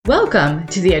Welcome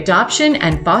to the Adoption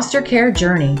and Foster Care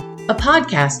Journey, a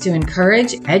podcast to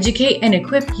encourage, educate, and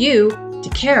equip you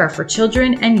to care for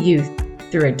children and youth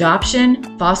through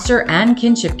adoption, foster, and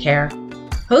kinship care.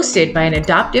 Hosted by an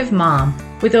adoptive mom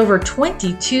with over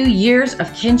 22 years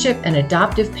of kinship and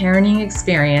adoptive parenting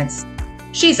experience.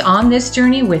 She's on this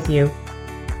journey with you.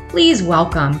 Please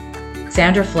welcome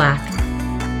Sandra Flack.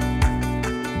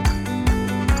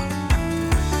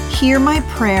 Hear my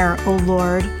prayer, O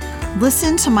Lord.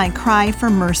 Listen to my cry for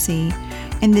mercy.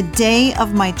 In the day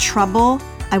of my trouble,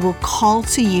 I will call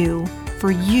to you,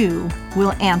 for you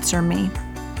will answer me.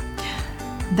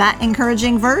 That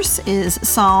encouraging verse is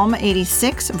Psalm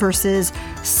 86, verses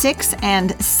 6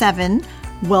 and 7.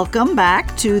 Welcome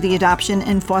back to the Adoption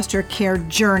and Foster Care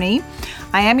Journey.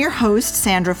 I am your host,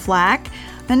 Sandra Flack,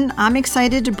 and I'm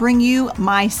excited to bring you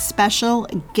my special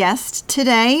guest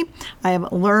today. I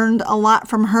have learned a lot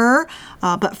from her,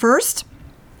 but first,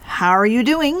 how are you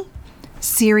doing?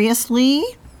 Seriously,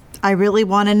 I really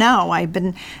want to know. I've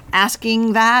been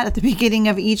asking that at the beginning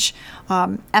of each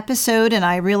episode, and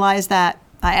I realize that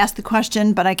I asked the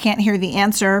question, but I can't hear the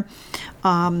answer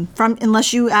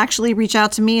unless you actually reach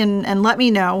out to me and let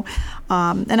me know.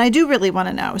 And I do really want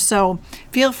to know. So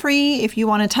feel free, if you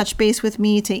want to touch base with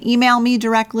me, to email me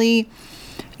directly.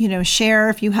 Share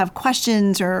if you have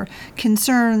questions or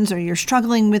concerns, or you're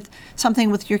struggling with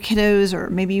something with your kiddos, or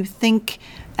maybe you think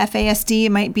FASD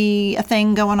might be a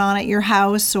thing going on at your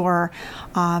house, or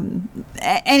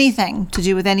anything to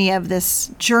do with any of this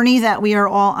journey that we are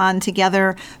all on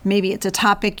together. Maybe it's a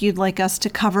topic you'd like us to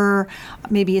cover.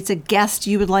 Maybe it's a guest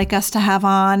you would like us to have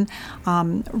on.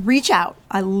 Reach out.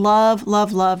 I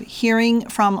love hearing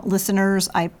from listeners.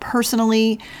 I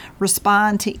personally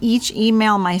respond to each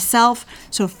email myself,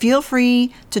 so feel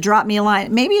free to drop me a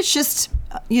line. Maybe it's just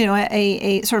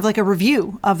a sort of like a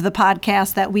review of the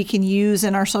podcast that we can use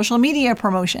in our social media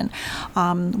promotion.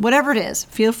 Whatever it is,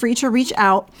 feel free to reach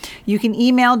out. You can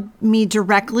email me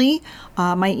directly.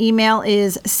 My email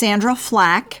is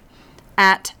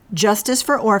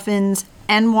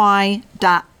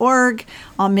sandraflack@justicefororphansny.org.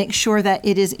 I'll make sure that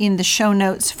it is in the show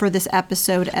notes for this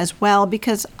episode as well,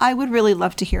 because I would really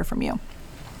love to hear from you.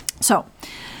 So,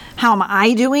 how am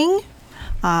I doing?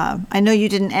 I know you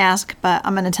didn't ask, but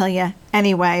I'm going to tell you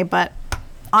anyway. But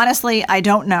honestly, I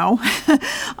don't know.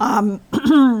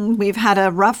 We've had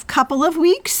a rough couple of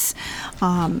weeks.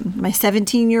 My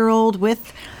 17-year-old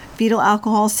with fetal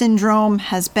alcohol syndrome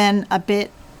has been a bit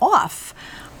off.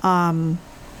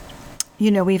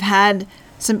 We've had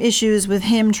some issues with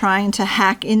him trying to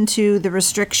hack into the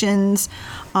restrictions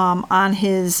on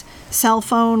his cell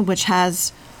phone, which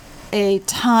has a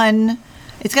ton.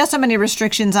 It's got so many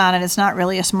restrictions on it. It's not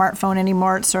really a smartphone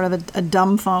anymore. It's sort of a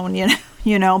dumb phone,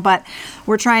 but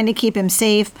we're trying to keep him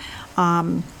safe.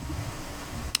 But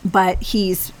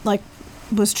he's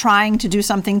was trying to do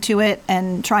something to it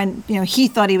and he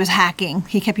thought he was hacking.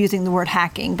 He kept using the word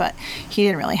hacking, but he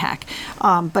didn't really hack.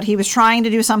 But he was trying to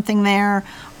do something there.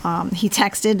 He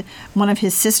texted one of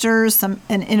his sisters an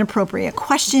inappropriate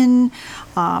question.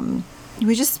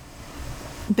 We just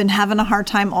been having a hard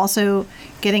time also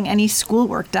getting any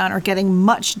schoolwork done or getting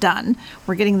much done.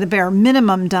 We're getting the bare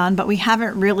minimum done, but we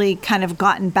haven't really kind of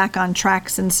gotten back on track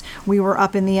since we were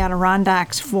up in the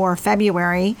Adirondacks for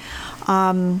February.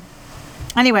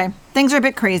 Anyway, things are a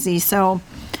bit crazy, so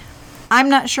I'm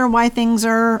not sure why things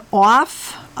are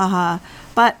off,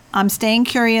 but I'm staying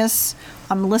curious.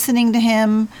 I'm listening to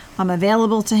him. I'm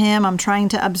available to him. I'm trying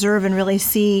to observe and really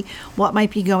see what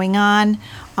might be going on.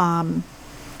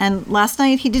 And last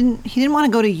night he didn't want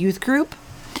to go to youth group,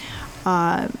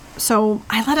 so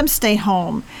I let him stay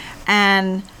home.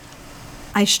 And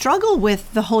I struggle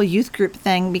with the whole youth group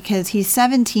thing because he's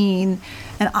 17,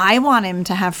 and I want him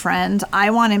to have friends. I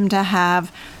want him to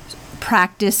have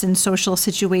practice in social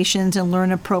situations and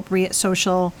learn appropriate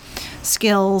social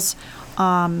skills,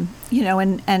 and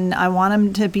I want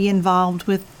him to be involved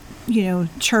with,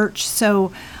 church.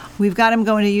 So we've got him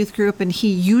going to youth group, and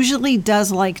he usually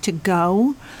does like to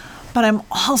go. But I'm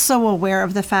also aware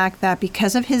of the fact that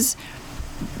because of his,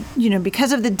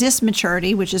 because of the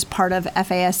dysmaturity, which is part of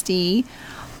FASD,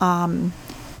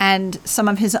 and some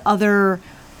of his other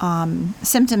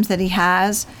symptoms that he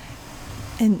has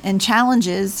and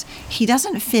challenges, he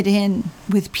doesn't fit in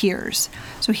with peers.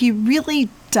 So he really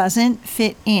doesn't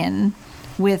fit in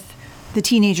with the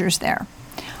teenagers there.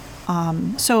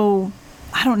 So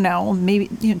I don't know, maybe,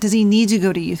 does he need to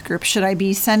go to youth group? Should I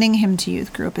be sending him to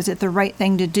youth group? Is it the right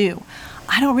thing to do?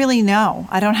 I don't really know.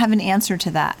 I don't have an answer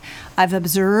to that. I've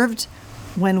observed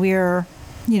when we're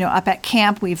up at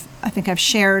camp, I think I've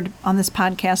shared on this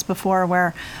podcast before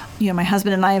where, my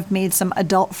husband and I have made some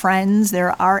adult friends.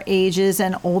 They're our ages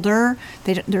and older.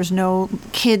 There's no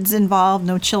kids involved,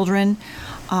 no children.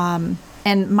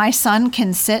 And my son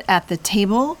can sit at the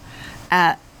table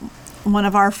at one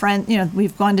of our friends.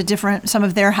 We've gone to some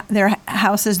of their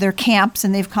houses, their camps,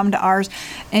 and they've come to ours.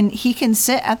 And he can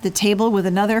sit at the table with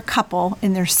another couple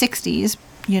in their 60s,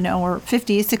 or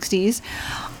 50s, 60s.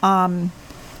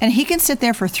 And he can sit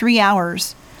there for 3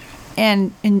 hours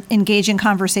and engage in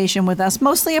conversation with us,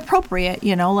 mostly appropriate,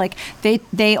 like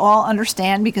they all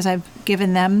understand because I've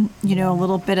given them, a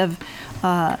little bit of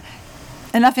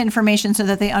enough information so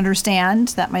that they understand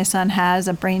that my son has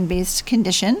a brain-based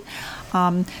condition.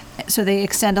 So they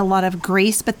extend a lot of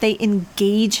grace, but they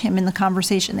engage him in the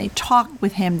conversation. They talk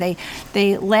with him.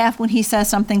 They laugh when he says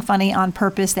something funny on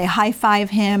purpose. They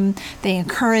high-five him. They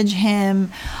encourage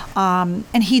him.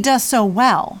 And he does so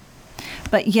well.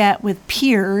 But yet with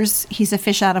peers, he's a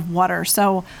fish out of water.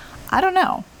 So I don't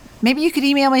know. Maybe you could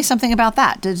email me something about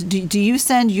that. Do you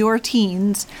send your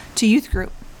teens to youth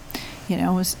group?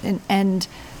 And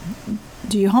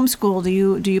do you homeschool?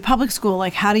 Do you public school?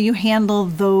 Like, how do you handle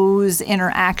those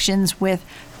interactions with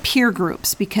peer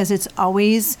groups? Because it's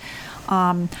always,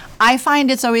 I find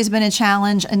it's always been a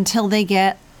challenge until they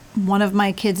get, one of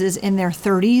my kids is in their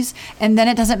 30s, and then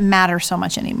it doesn't matter so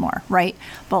much anymore, right?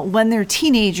 But when they're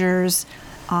teenagers,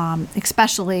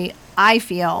 especially, I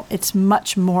feel it's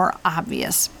much more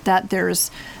obvious that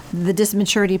there's the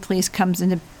dysmaturity piece comes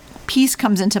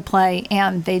into play,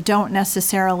 and they don't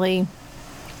necessarily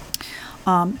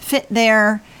fit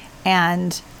there.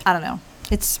 And I don't know,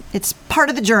 it's part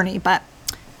of the journey. But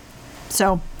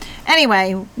so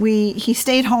anyway, he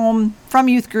stayed home from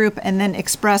youth group and then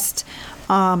expressed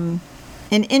an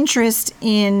interest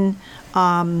in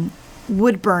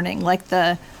wood burning, like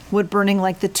the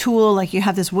tool. Like, you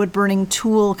have this wood burning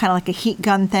tool, kind of like a heat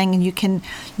gun thing, and you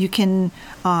can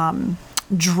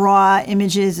draw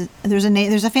images. There's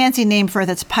a fancy name for it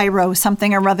that's pyro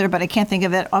something or other, but I can't think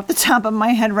of it off the top of my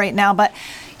head right now. But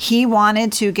he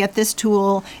wanted to get this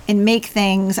tool and make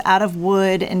things out of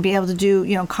wood and be able to do,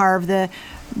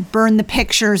 burn the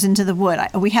pictures into the wood.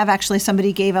 We have actually,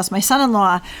 somebody gave us, my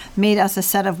son-in-law made us a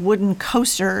set of wooden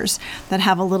coasters that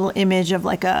have a little image of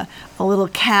like a little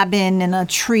cabin and a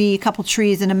couple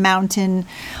trees and a mountain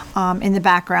in the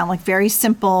background, like very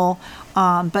simple,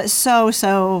 but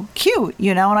so cute,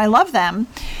 and I love them.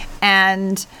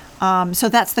 And so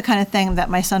that's the kind of thing that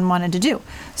my son wanted to do.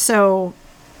 So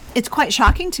it's quite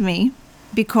shocking to me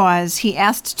because he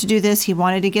asked to do this. He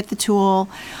wanted to get the tool.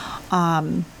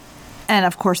 And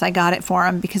of course, I got it for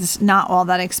him because it's not all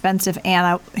that expensive,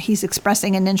 and he's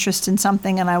expressing an interest in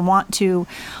something, and I want to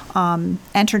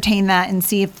entertain that and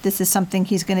see if this is something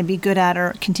he's going to be good at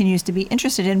or continues to be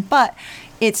interested in. But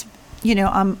it's,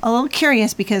 I'm a little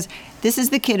curious because this is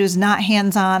the kid who's not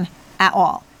hands-on at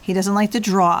all. He doesn't like to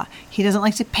draw. He doesn't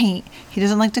like to paint. He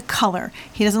doesn't like to color.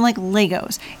 He doesn't like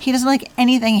Legos. He doesn't like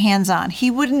anything hands-on. He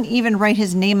wouldn't even write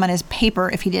his name on his paper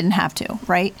if he didn't have to,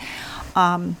 right?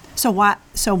 So why?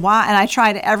 And I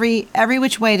tried every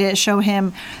which way to show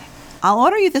him, I'll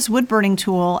order you this wood burning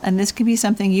tool, and this could be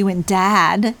something you and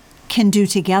Dad can do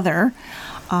together,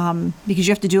 because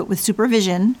you have to do it with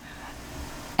supervision,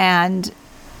 and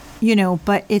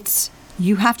but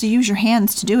you have to use your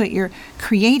hands to do it. You're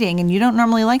creating, and you don't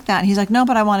normally like that. And he's like, no,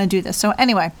 but I want to do this. So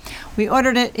anyway, we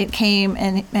ordered it. It came,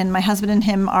 and my husband and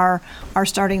him are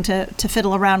starting to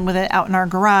fiddle around with it out in our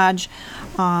garage.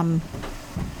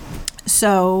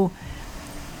 So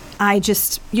I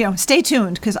just, stay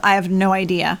tuned, because I have no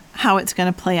idea how it's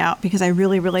going to play out, because I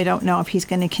really, really don't know if he's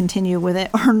going to continue with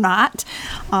it or not.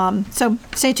 So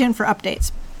stay tuned for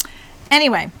updates.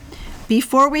 Anyway,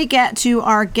 before we get to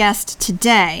our guest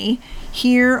today,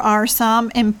 here are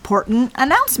some important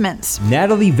announcements.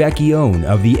 Natalie Vecchione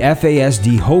of the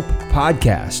FASD Hope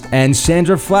podcast and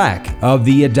Sandra Flack of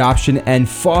the Adoption and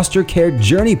Foster Care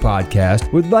Journey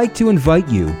podcast would like to invite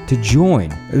you to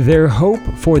join their Hope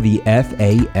for the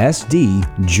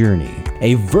FASD Journey,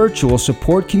 a virtual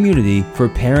support community for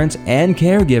parents and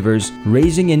caregivers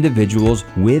raising individuals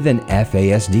with an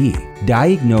FASD,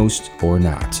 diagnosed or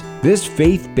not. This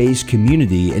faith-based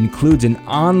community includes an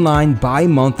online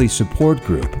bi-monthly support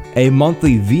group, a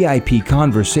monthly VIP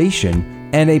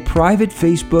conversation, and a private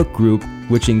Facebook group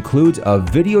which includes a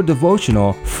video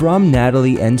devotional from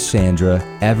Natalie and Sandra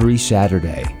every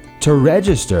Saturday. To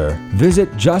register,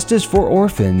 visit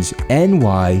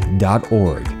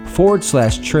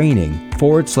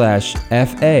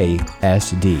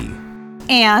justicefororphans.ny.org/training/FASD.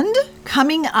 And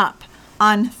coming up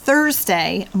On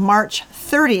Thursday, March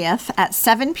 30th at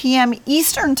 7 p.m.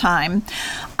 Eastern Time,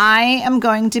 I am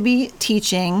going to be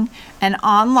teaching an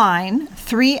online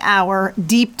 3-hour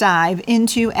deep dive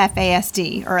into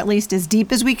FASD, or at least as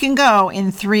deep as we can go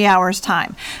in 3 hours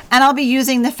time. And I'll be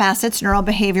using the Facets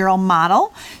Neurobehavioral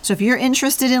Model. So if you're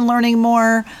interested in learning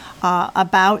more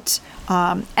about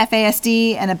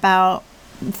FASD and about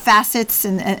facets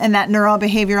and that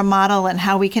neurobehavioral model and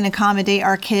how we can accommodate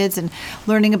our kids, and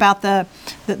learning about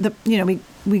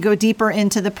we go deeper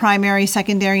into the primary,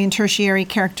 secondary, and tertiary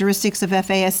characteristics of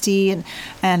FASD,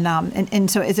 and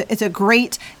so it's a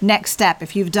great next step.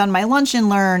 If you've done my Lunch and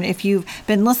Learn, if you've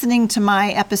been listening to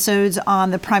my episodes on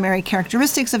the primary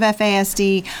characteristics of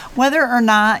FASD, whether or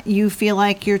not you feel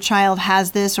like your child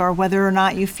has this, or whether or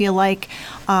not you feel like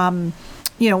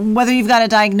whether you've got a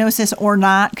diagnosis or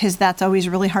not, because that's always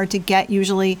really hard to get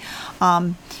usually.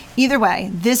 Either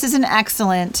way, this is an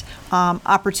excellent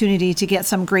opportunity to get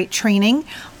some great training.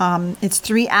 It's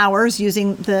 3 hours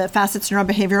using the Facets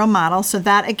Neurobehavioral Model. So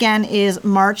that, again, is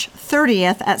March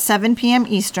 30th at 7 p.m.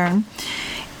 Eastern.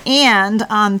 And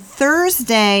on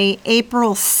Thursday,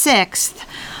 April 6th,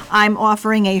 I'm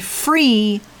offering a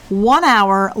free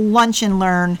 1-hour Lunch and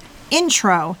Learn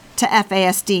intro to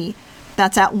FASD.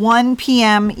 That's at 1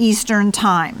 p.m. Eastern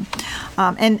Time.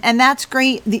 And that's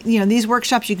great. These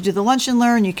workshops, you can do the Lunch and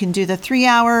Learn, you can do the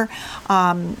 3-hour,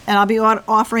 and I'll be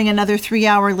offering another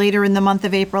 3-hour later in the month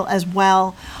of April as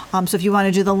well. So if you want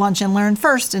to do the Lunch and Learn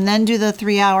first and then do the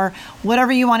 3-hour,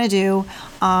 whatever you want to do,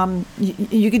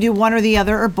 you can do one or the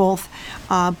other or both.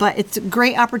 But it's a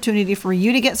great opportunity for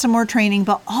you to get some more training,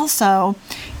 but also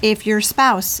if your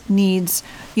spouse needs,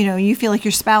 you feel like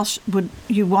your spouse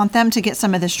you want them to get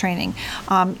some of this training.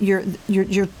 Your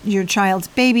child's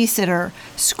babysitter,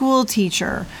 school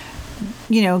teacher,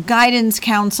 guidance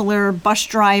counselor, bus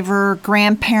driver,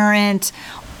 grandparent,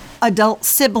 adult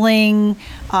sibling,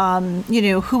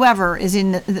 whoever is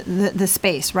in the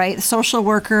space, right? The social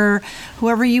worker,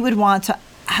 whoever you would want to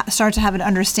start to have an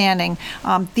understanding.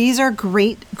 These are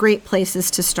great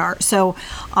places to start. So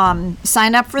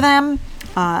sign up for them.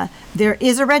 There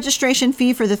is a registration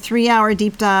fee for the 3-hour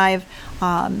deep dive.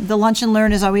 The Lunch and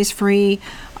Learn is always free.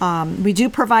 We do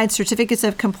provide certificates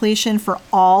of completion for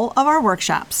all of our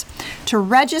workshops. To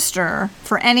register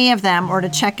for any of them or to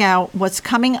check out what's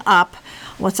coming up,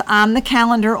 what's on the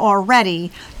calendar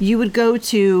already, you would go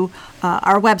to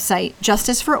our website,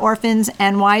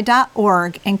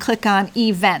 justicefororphansny.org, and click on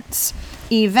events.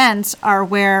 Events are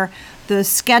where the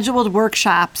scheduled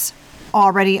workshops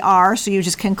already are, so you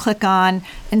just can click on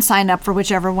and sign up for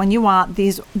whichever one you want.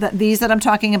 These that I'm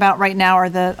talking about right now are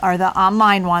the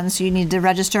online ones, so you need to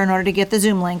register in order to get the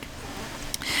Zoom link.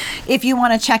 If you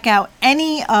want to check out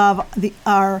any of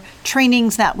our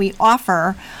trainings that we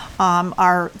offer,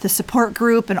 the support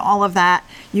group and all of that,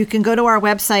 you can go to our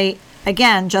website,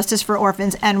 again,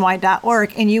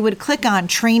 justicefororphansny.org, and you would click on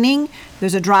training.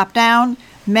 There's a drop-down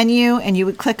menu, and you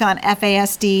would click on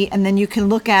FASD, and then you can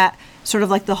look at sort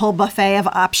of like the whole buffet of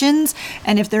options.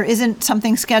 And if there isn't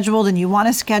something scheduled and you want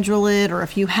to schedule it, or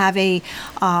if you have a,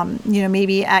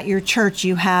 maybe at your church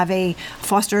you have a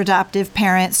foster adoptive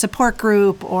parent support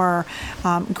group or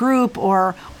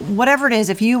whatever it is,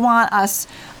 if you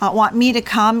want me to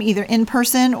come either in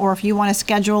person, or if you want to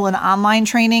schedule an online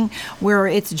training where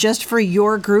it's just for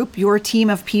your group, your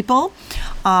team of people,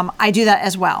 I do that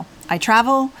as well. I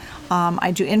travel.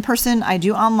 I do in person, I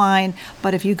do online,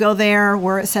 but if you go there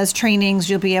where it says trainings,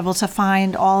 you'll be able to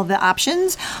find all the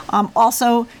options.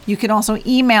 Also, you can also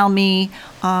email me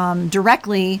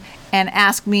directly and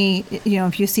ask me,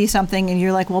 if you see something and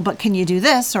you're like, well, but can you do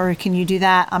this or can you do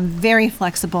that? I'm very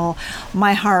flexible.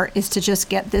 My heart is to just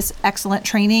get this excellent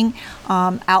training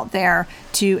out there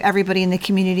to everybody in the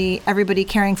community, everybody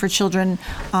caring for children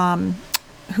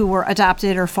who were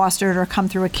adopted or fostered or come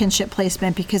through a kinship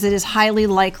placement, because it is highly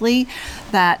likely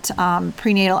that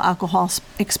prenatal alcohol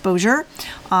exposure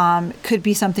could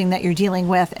be something that you're dealing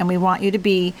with, and we want you to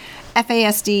be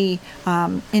FASD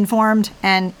informed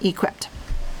and equipped.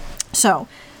 So,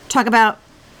 talk about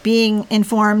being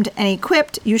informed and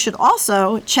equipped. You should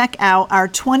also check out our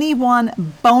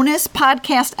 21 bonus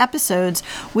podcast episodes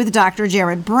with Dr.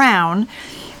 Jared Brown.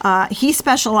 He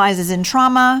specializes in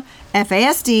trauma,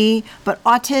 FASD, but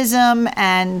autism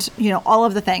and, all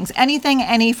of the things. Anything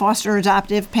any foster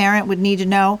adoptive parent would need to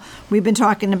know. We've been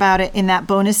talking about it in that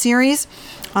bonus series.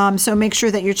 So make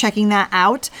sure that you're checking that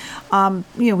out.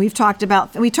 We talk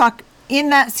in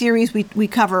that series, we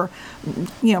cover,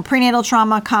 prenatal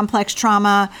trauma, complex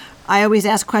trauma. I always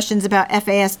ask questions about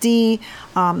FASD.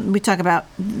 We talk about,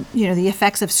 the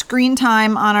effects of screen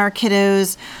time on our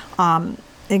kiddos.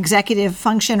 executive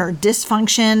function or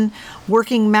dysfunction,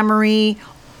 working memory,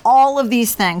 all of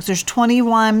these things. There's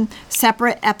 21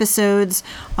 separate episodes.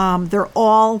 They're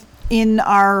all in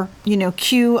our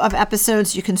queue of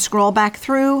episodes. You can scroll back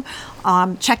through,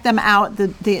 check them out.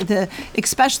 The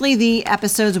especially the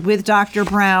episodes with Dr.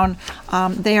 Brown.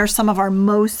 They are some of our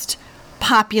most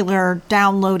popular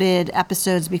downloaded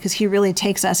episodes because he really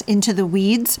takes us into the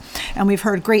weeds, and we've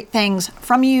heard great things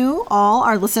from you, all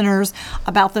our listeners,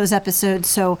 about those episodes.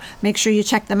 So make sure you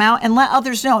check them out and let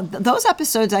others know. Those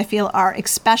episodes, I feel, are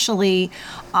especially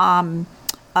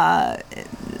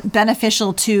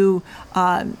beneficial to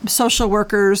social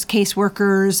workers,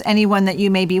 caseworkers, anyone that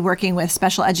you may be working with,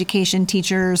 special education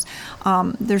teachers.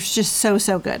 They're just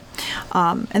so good.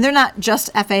 And they're not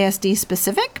just FASD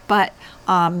specific, but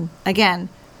again,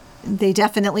 they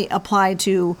definitely apply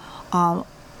to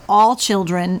all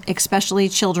children, especially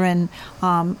children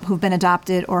who've been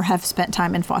adopted or have spent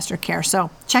time in foster care.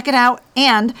 So check it out,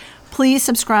 and please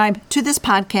subscribe to this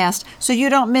podcast so you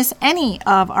don't miss any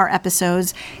of our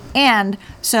episodes, and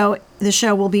so the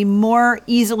show will be more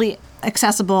easily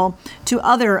accessible to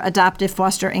other adoptive,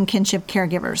 foster, and kinship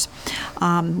caregivers.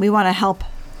 We want to help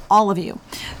all of you.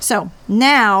 So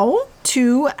now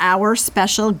to our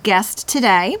special guest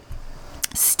today,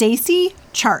 Stacey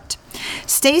Chart.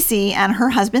 Stacey and her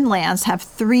husband Lance have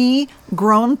 3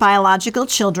 grown biological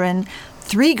children,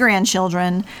 3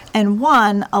 grandchildren, and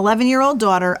 1 11-year-old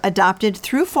daughter adopted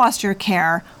through foster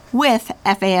care with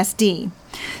FASD.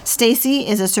 Stacey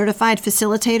is a certified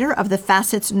facilitator of the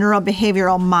Facets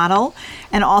neurobehavioral model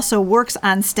and also works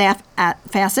on staff at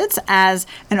Facets as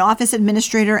an office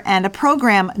administrator and a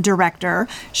program director.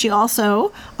 She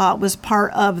also was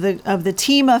part of the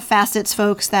team of Facets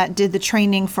folks that did the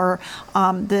training for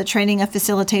the training of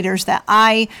facilitators that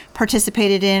I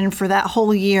participated in for that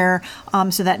whole year,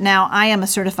 so that now I am a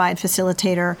certified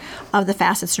facilitator of the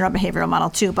Facets neurobehavioral model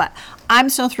too. But I'm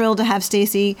so thrilled to have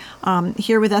Stacey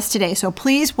here with us today. So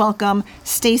please welcome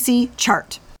Stacey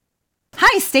Chart.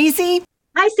 Hi, Stacey.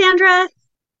 Hi, Sandra.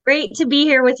 Great to be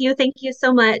here with you. Thank you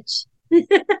so much.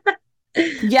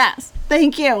 Yes,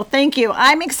 thank you. Thank you.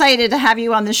 I'm excited to have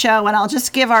you on the show, and I'll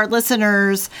just give our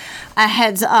listeners a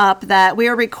heads up that we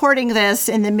are recording this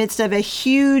in the midst of a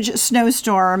huge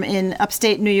snowstorm in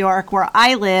upstate New York where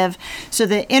I live. So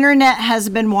the internet has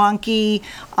been wonky.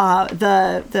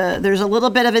 There's a little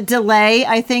bit of a delay,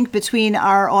 I think, between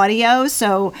our audio.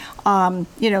 So,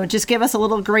 just give us a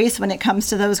little grace when it comes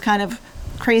to those kind of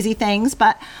crazy things.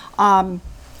 But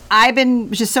I've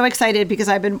been just so excited because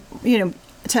I've been,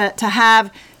 to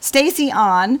have Stacey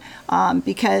on,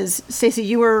 because Stacey,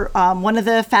 you were one of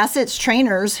the Facets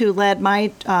trainers who led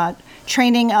my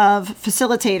training of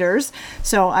facilitators.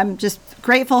 So I'm just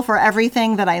grateful for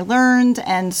everything that I learned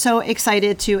and so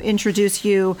excited to introduce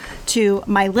you to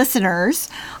my listeners.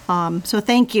 So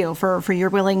thank you for your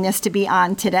willingness to be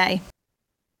on today.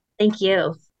 Thank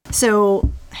you.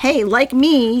 So, hey, like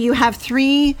me, you have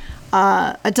 3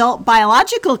 adult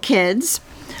biological kids.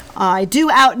 I do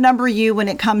outnumber you when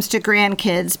it comes to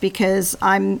grandkids because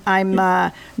I'm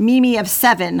Mimi of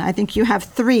 7. I think you have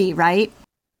 3, right?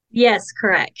 Yes,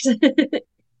 correct.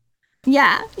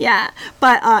 Yeah.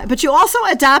 But you also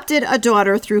adopted a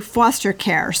daughter through foster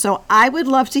care. So I would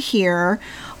love to hear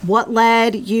what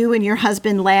led you and your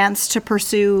husband Lance to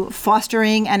pursue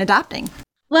fostering and adopting.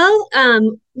 Well,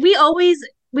 we've always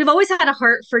had a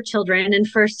heart for children and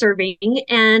for serving.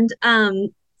 And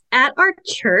at our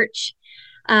church,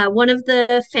 one of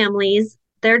the families,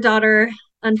 their daughter,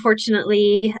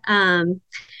 unfortunately,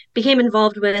 became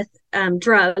involved with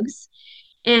drugs,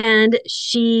 and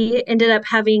she ended up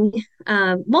having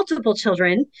multiple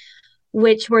children,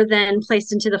 which were then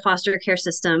placed into the foster care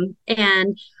system.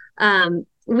 And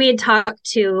we had talked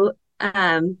to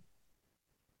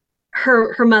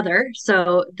her mother,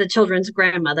 so the children's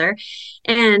grandmother,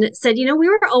 and said, we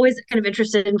were always kind of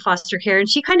interested in foster care, and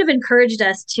she kind of encouraged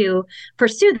us to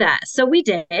pursue that. So we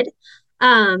did.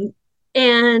 And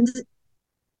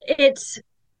it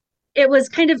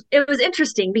was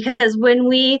interesting because when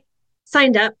we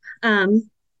signed up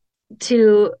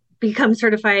to become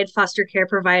certified foster care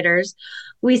providers,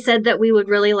 we said that we would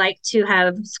really like to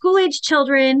have school-age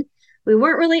children. We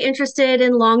weren't really interested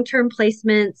in long-term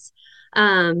placements.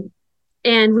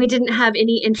 And we didn't have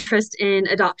any interest in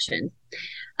adoption.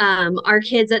 Our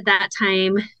kids at that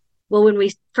time, well, when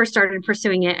we first started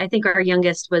pursuing it, I think our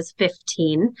youngest was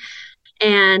 15.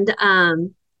 And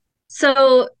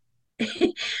so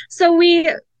we,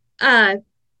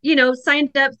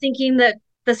 signed up thinking that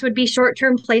this would be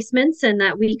short-term placements and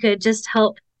that we could just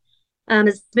help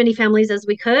as many families as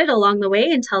we could along the way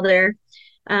until the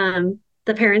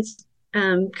parents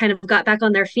kind of got back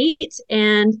on their feet.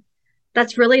 And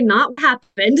that's really not what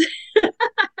happened.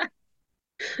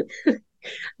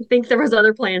 I think there was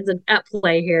other plans at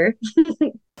play here.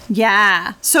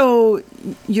 Yeah. So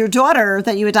your daughter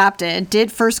that you adopted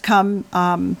did first come,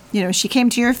 she came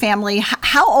to your family.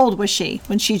 How old was she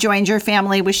when she joined your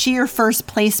family? Was she your first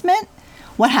placement?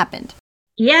 What happened?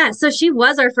 Yeah, so she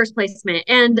was our first placement.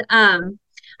 And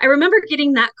I remember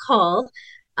getting that call.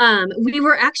 We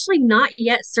were actually not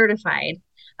yet certified.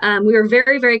 We were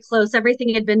very, very close.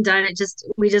 Everything had been done.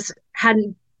 We just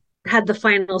hadn't had the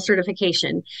final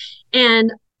certification.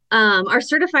 And our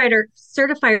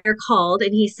certifier called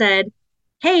and he said,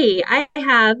 "Hey, I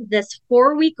have this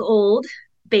 4-week-old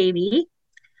baby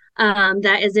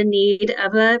that is in need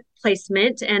of a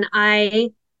placement." And I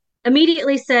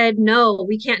immediately said, "No,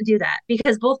 we can't do that,"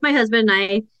 because both my husband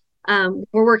and I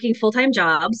were working full-time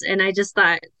jobs. And I just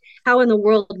thought, how in the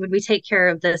world would we take care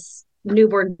of this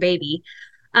newborn baby?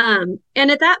 And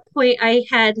at that point, I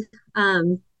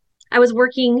was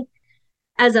working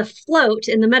as a float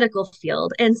in the medical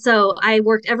field. And so I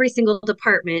worked every single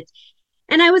department.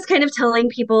 And I was kind of telling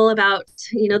people about,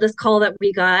 this call that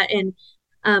we got. And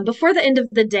before the end of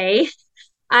the day,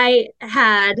 I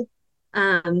had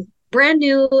brand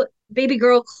new baby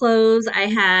girl clothes. I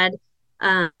had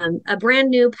a brand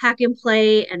new pack and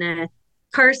play and a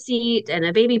car seat and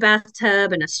a baby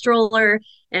bathtub and a stroller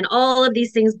and all of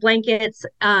these things, blankets.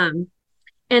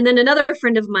 And then another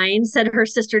friend of mine said her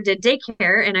sister did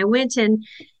daycare, and I went and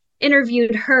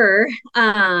interviewed her,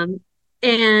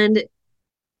 and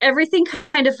everything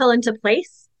kind of fell into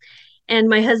place. And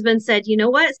my husband said, "You know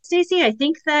what, Stacey, I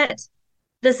think that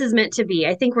this is meant to be.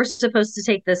 I think we're supposed to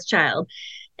take this child."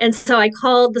 And so I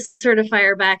called the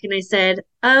certifier back and I said,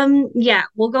 "Yeah,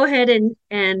 we'll go ahead and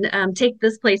take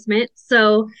this placement."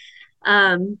 So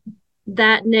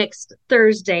that next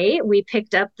Thursday, we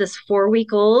picked up this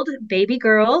 4-week-old baby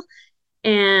girl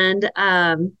and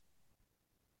and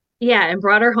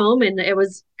brought her home. And it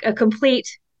was a complete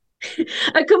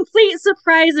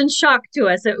surprise and shock to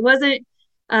us. It wasn't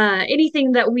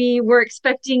anything that we were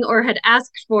expecting or had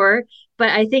asked for, but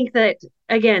I think that,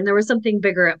 again, there was something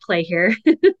bigger at play here.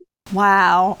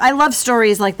 Wow. I love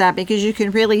stories like that because you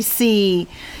can really see,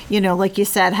 like you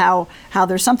said, how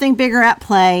there's something bigger at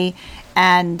play.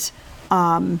 And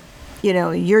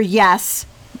your yes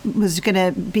was going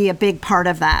to be a big part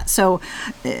of that. So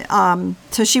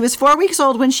she was 4 weeks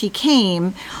old when she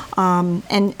came,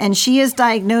 and she is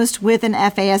diagnosed with an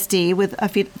FASD, with a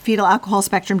fetal alcohol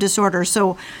spectrum disorder.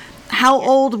 So how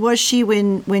old was she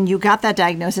when you got that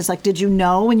diagnosis? Like, did you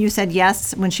know when you said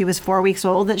yes, when she was 4 weeks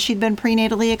old, that she'd been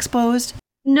prenatally exposed?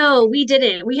 No, we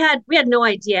didn't. We had no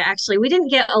idea, actually. We didn't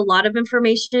get a lot of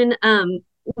information.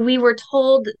 We were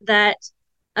told that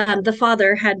the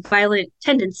father had violent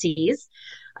tendencies,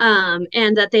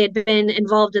 and that they had been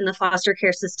involved in the foster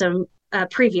care system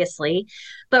previously.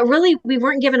 But really, we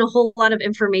weren't given a whole lot of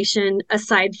information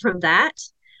aside from that,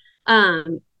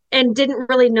 and didn't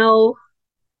really know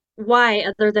why,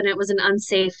 other than it was an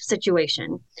unsafe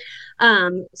situation.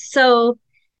 So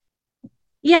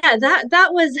yeah, that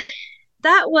was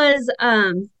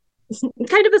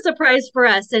kind of a surprise for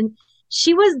us. And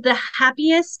she was the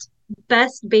happiest,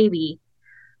 best baby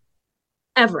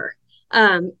ever.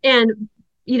 And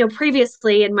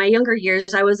previously in my younger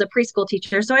years, I was a preschool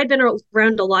teacher, so I'd been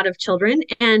around a lot of children,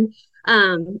 and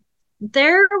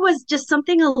there was just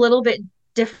something a little bit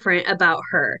different about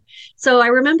her. So I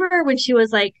remember when she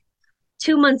was like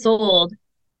 2 months old,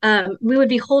 we would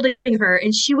be holding her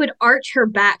and she would arch her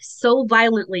back so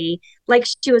violently, like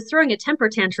she was throwing a temper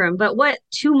tantrum. But what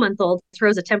 2-month-old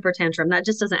throws a temper tantrum? That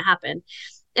just doesn't happen.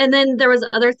 And then there was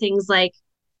other things like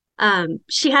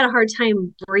she had a hard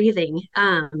time breathing,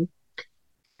 kind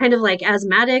of like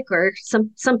asthmatic or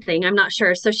something, I'm not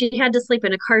sure. So she had to sleep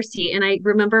in a car seat. And I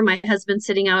remember my husband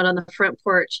sitting out on the front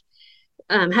porch,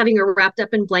 having her wrapped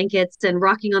up in blankets and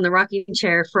rocking on the rocking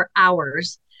chair for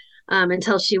hours.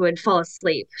 Until she would fall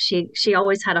asleep. She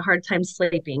always had a hard time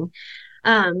sleeping.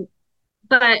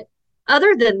 But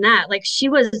other than that, like, she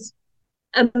was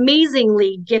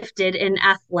amazingly gifted in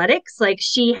athletics. Like,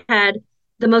 she had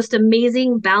the most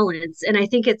amazing balance. And I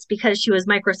think it's because she was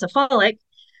microcephalic.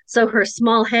 So her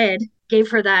small head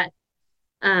gave her that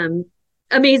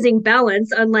amazing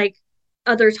balance, unlike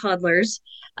other toddlers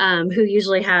who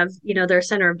usually have, their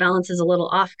center of balance is a little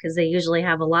off because they usually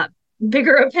have a lot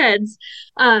bigger of heads.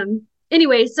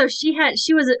 Anyway, so she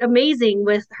was amazing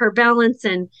with her balance,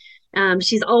 and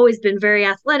she's always been very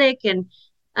athletic. And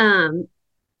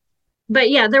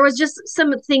but yeah, there was just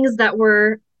some things that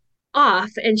were off,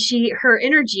 and her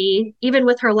energy, even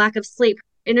with her lack of sleep,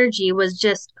 energy was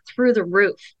just through the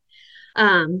roof.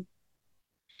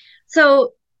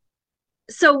 So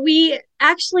we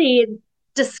actually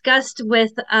discussed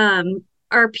with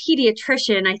our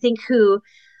pediatrician, I think, who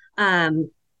um,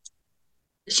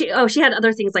 she had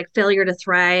other things like failure to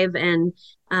thrive and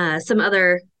some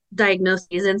other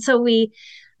diagnoses, and so we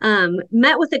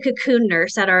met with a cocoon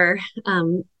nurse at our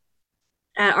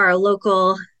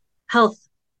local health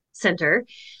center,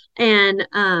 and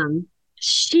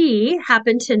she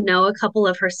happened to know a couple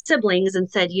of her siblings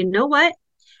and said, you know what?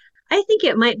 I think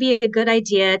it might be a good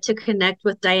idea to connect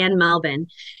with Diane Malbin.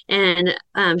 And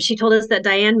she told us that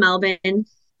Diane Malbin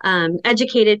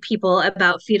educated people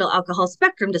about fetal alcohol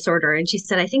spectrum disorder. And she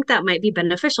said, I think that might be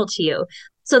beneficial to you.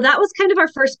 So that was kind of our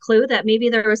first clue that maybe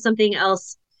there was something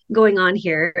else going on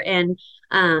here. And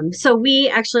so we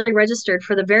actually registered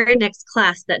for the very next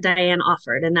class that Diane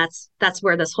offered. And that's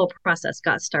where this whole process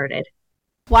got started.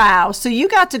 Wow. So you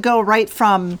got to go right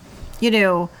from,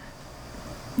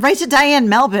 right to Diane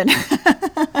Malbin.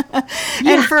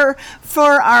 Yeah. And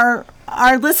for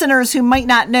our listeners who might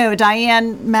not know,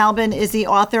 Diane Malbin is the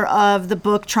author of the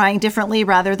book Trying Differently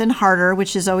Rather Than Harder,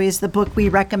 which is always the book we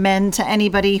recommend to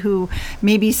anybody who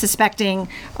may be suspecting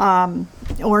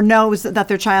or knows that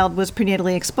their child was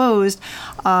prenatally exposed.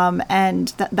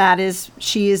 And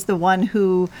she is the one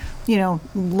who,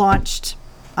 launched,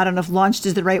 I don't know if launched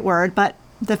is the right word, but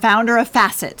the founder of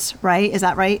Facets, right? Is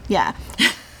that right? Yeah.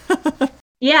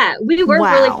 Yeah, we were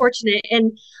really fortunate.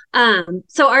 And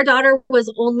so our daughter was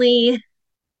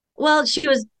she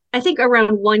was, I think,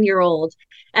 around 1 year old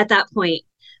at that point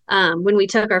when we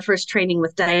took our first training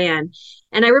with Diane.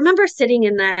 And I remember sitting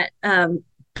in that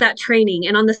training.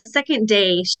 And on the second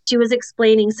day, she was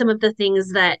explaining some of the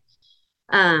things that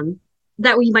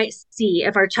we might see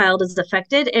if our child is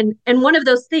affected. And one of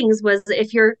those things was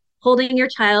if you're holding your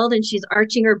child and she's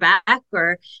arching her back,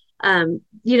 or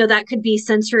that could be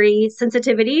sensory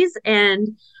sensitivities,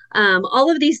 and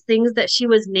all of these things that she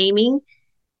was naming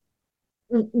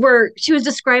she was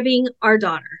describing our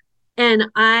daughter. And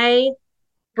I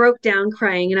broke down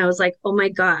crying, and I was like, oh my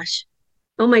gosh,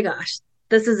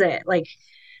 this is it. Like,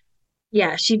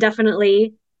 yeah, she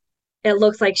definitely, it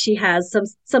looks like she has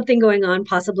something going on,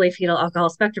 possibly fetal alcohol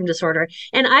spectrum disorder.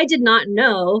 And I did not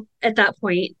know at that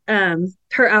point her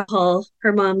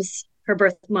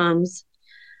birth mom's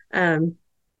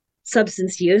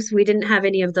substance use. We didn't have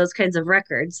any of those kinds of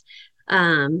records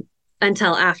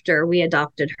until after we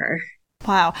adopted her.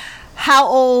 Wow. How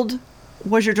old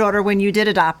was your daughter when you did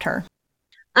adopt her?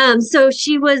 So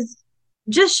she was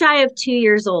just shy of 2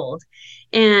 years old.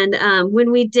 And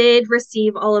when we did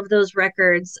receive all of those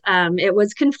records, it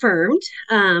was confirmed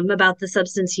about the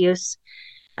substance use.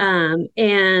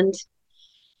 And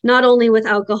not only with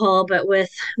alcohol, but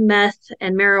with meth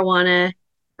and marijuana,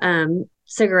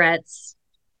 cigarettes,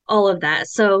 all of that.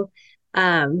 So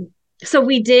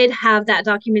we did have that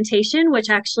documentation, which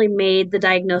actually made the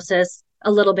diagnosis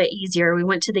a little bit easier. We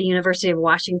went to the University of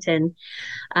Washington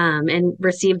and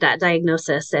received that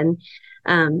diagnosis. And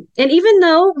even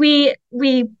though we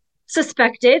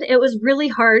suspected, it was really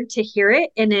hard to hear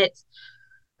it. And it,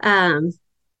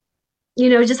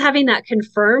 just having that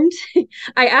confirmed,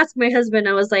 I asked my husband,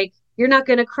 I was like, you're not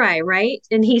going to cry, right?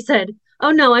 And he said, oh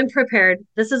no, I'm prepared.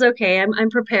 This is okay. I'm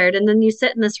prepared. And then you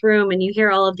sit in this room and you hear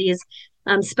all of these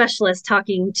specialists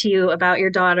talking to you about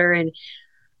your daughter. And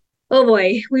oh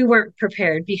boy, we weren't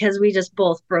prepared because we just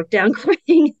both broke down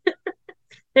crying.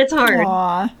 It's hard.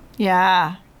 Aww,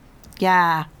 yeah.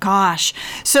 Yeah, gosh.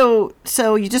 So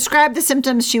you described the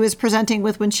symptoms she was presenting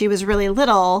with when she was really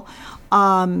little.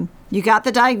 You got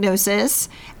the diagnosis,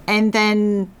 and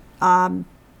then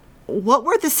what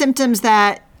were the symptoms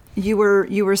that you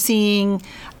were seeing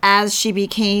as she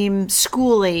became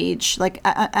school age? Like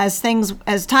as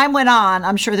time went on,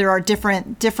 I'm sure there are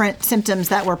different symptoms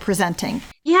that were presenting.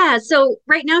 Yeah. So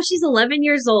right now she's 11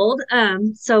 years old.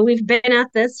 So we've been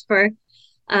at this for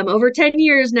over 10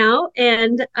 years now,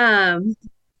 and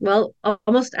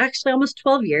almost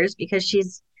 12 years, because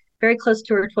she's very close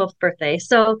to her 12th birthday.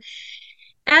 So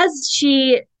as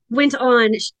she went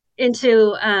on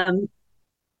into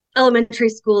elementary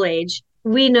school age,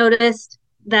 we noticed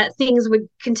that things would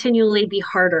continually be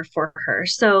harder for her.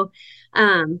 So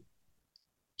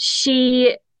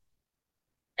she,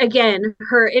 again,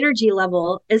 her energy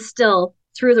level is still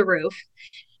through the roof.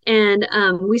 And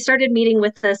we started meeting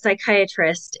with a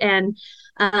psychiatrist, and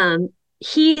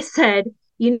he said,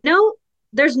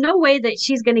 there's no way that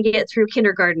she's going to get through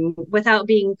kindergarten without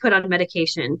being put on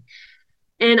medication.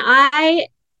 And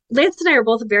Lance and I are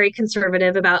both very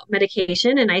conservative about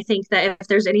medication. And I think that if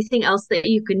there's anything else that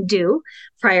you can do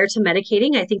prior to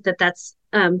medicating, I think that that's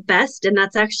best. And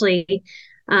that's actually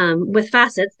with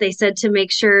facets, they said to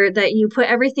make sure that you put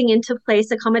everything into place,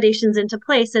 accommodations into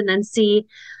place, and then see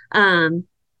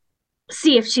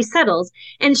if she settles.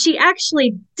 And she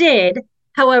actually did.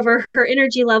 However, her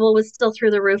energy level was still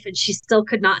through the roof and she still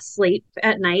could not sleep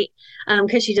at night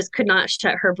because she just could not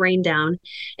shut her brain down.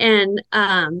 And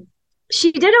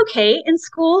she did okay in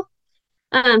school.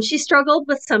 She struggled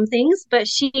with some things, but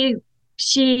she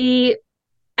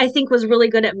I think was really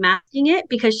good at masking it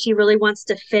because she really wants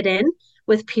to fit in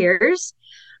with peers.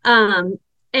 And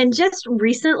just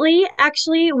recently,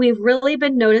 actually, we've really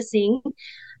been noticing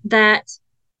that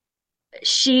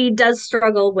she does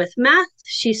struggle with math.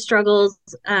 She struggles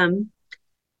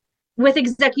with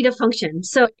executive function.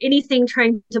 So anything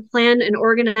trying to plan and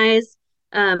organize,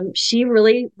 she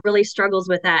really, really struggles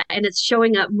with that. And it's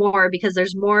showing up more because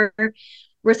there's more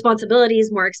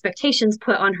responsibilities, more expectations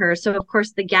put on her. So of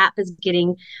course the gap is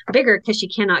getting bigger because she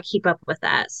cannot keep up with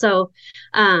that. So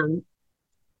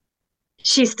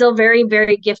she's still very,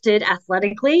 very gifted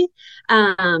athletically.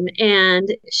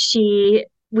 And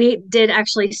we did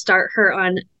actually start her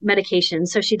on medication.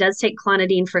 So she does take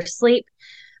clonidine for sleep,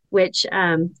 which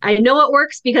I know it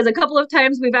works because a couple of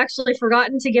times we've actually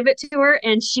forgotten to give it to her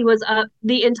and she was up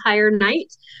the entire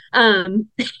night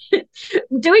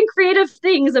doing creative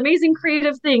things, amazing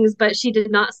creative things, but she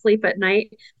did not sleep at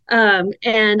night.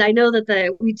 And I know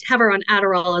that we have her on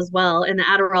Adderall as well. And the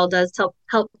Adderall does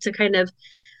help to kind of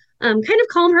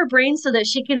calm her brain so that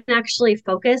she can actually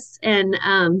focus. And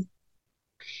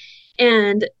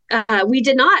we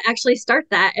did not actually start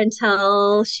that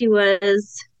until she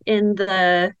was in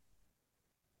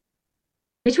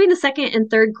between the second and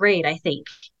third grade, I think.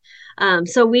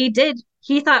 So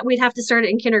he thought we'd have to start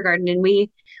it in kindergarten and we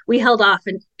held off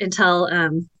until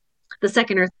the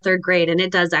second or third grade. And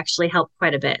it does actually help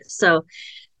quite a bit. So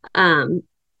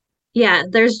yeah,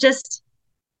 there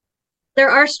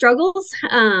are struggles.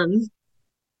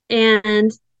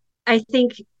 And I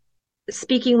think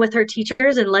speaking with her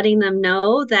teachers and letting them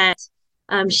know that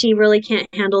she really can't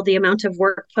handle the amount of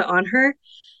work put on her,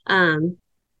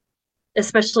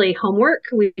 especially homework.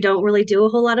 We don't really do a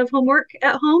whole lot of homework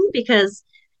at home because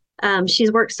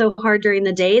she's worked so hard during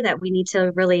the day that we need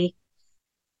to really,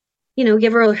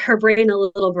 give her brain a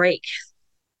little break.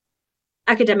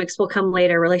 Academics will come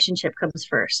later. Relationship comes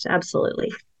first.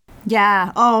 Absolutely.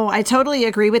 Yeah. Oh, I totally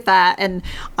agree with that. And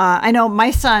I know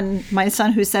my son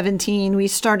who's 17, we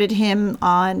started him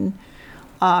on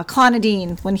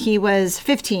clonidine when he was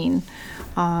 15.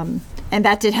 And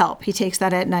that did help. He takes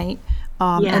that at night.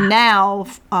 And now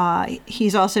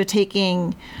he's also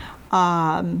taking,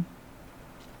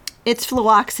 it's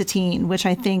fluoxetine, which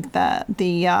I think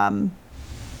the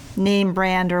name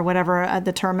brand or whatever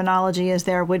the terminology is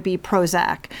there would be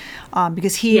Prozac,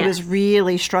 because he was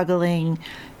really struggling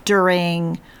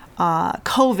during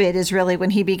COVID is really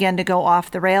when he began to go off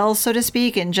the rails, so to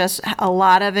speak, and just a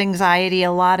lot of anxiety,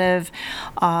 a lot of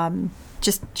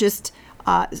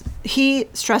he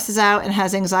stresses out and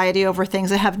has anxiety over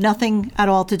things that have nothing at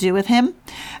all to do with him.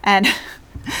 And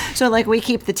so like we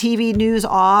keep the TV news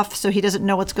off so he doesn't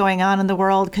know what's going on in the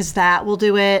world because that will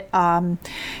do it.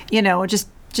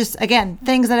 Just again,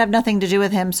 things that have nothing to do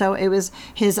with him. So it was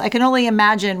I can only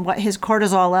imagine what his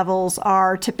cortisol levels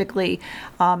are typically.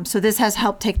 So this has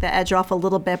helped take the edge off a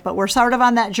little bit, but we're sort of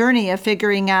on that journey of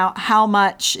figuring out how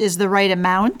much is the right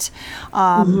amount.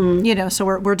 So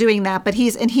we're doing that, but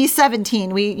he's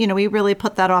 17. We really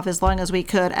put that off as long as we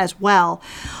could as well.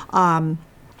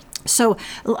 So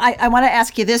I want to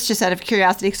ask you this just out of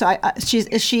curiosity. So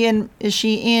is she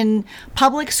in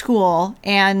public school,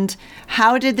 and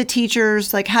how did the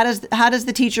teachers, how does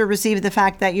the teacher receive the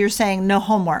fact that you're saying no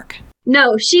homework?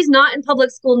 No, she's not in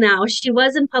public school now. She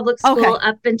was in public school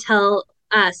up until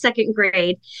second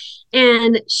grade.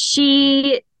 And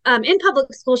she, in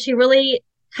public school, she really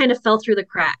kind of fell through the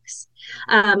cracks.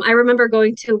 I remember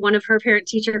going to one of her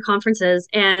parent-teacher conferences,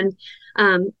 and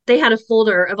they had a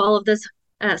folder of all of this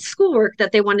schoolwork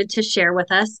that they wanted to share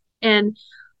with us. And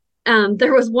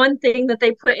there was one thing that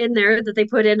they put in there that they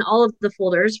put in all of the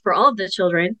folders for all of the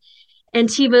children. And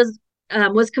Tiva's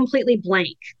was completely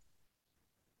blank.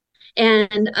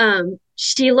 And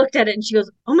she looked at it and she goes,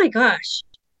 oh my gosh,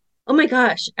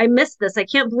 I missed this. I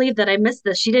can't believe that I missed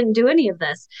this. She didn't do any of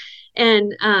this.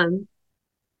 And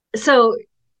so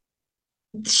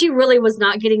she really was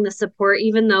not getting the support,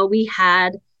 even though we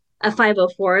had a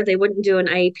 504. They wouldn't do an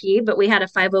IEP, but we had a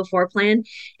 504 plan.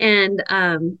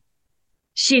 And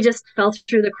she just fell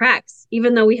through the cracks.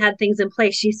 Even though we had things in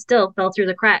place, she still fell through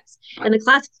the cracks. And the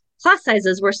class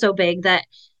sizes were so big that,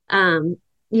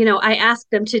 I asked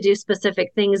them to do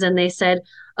specific things and they said,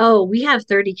 oh, we have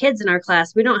 30 kids in our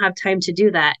class. We don't have time to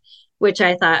do that. which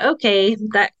I thought, okay,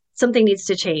 that something needs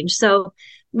to change. So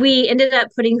we ended up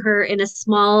putting her in a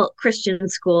small Christian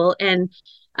school, and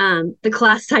the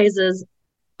class sizes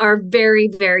are very,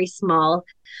 very small,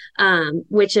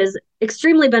 which is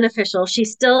extremely beneficial. She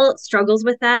still struggles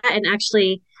with that. And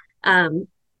actually,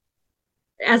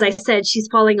 as I said, she's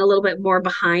falling a little bit more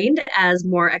behind as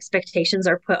more expectations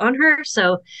are put on her.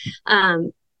 So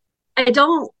I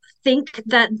don't think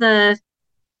that the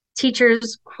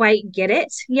teachers quite get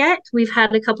it yet. We've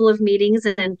had a couple of meetings,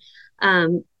 and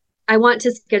I want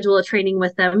to schedule a training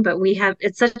with them, but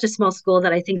it's such a small school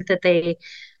that I think that they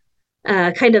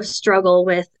kind of struggle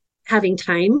with having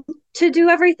time to do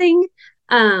everything.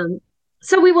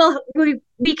 So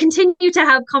we continue to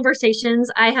have conversations.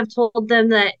 I have told them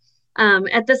that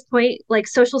at this point, like,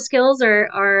 social skills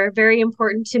are very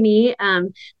important to me.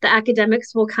 The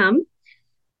academics will come,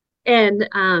 and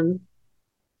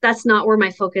that's not where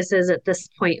my focus is at this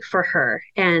point for her.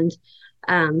 And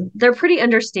they're pretty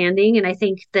understanding, and I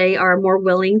think they are more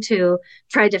willing to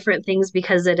try different things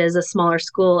because it is a smaller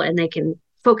school and they can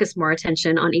focus more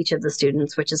attention on each of the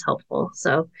students, which is helpful.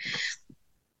 So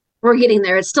we're getting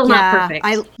there. It's still not perfect.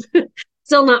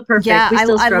 Still not perfect. Yeah, we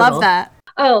still struggle. I love that.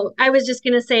 Oh, I was just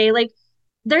going to say, like,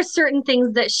 there's certain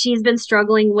things that she's been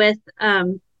struggling with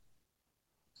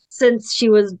since she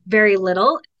was very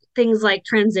little. Things like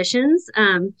transitions,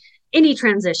 any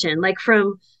transition, like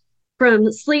from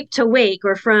sleep to wake,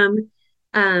 or from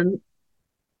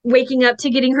waking up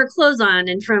to getting her clothes on,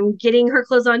 and from getting her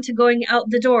clothes on to going out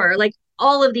the door. Like,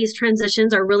 all of these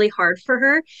transitions are really hard for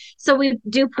her. So we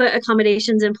do put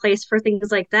accommodations in place for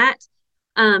things like that.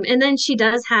 And then she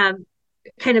does have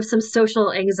kind of some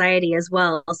social anxiety as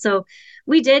well. So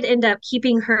we did end up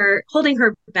holding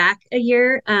her back a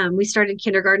year. We started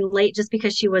kindergarten late just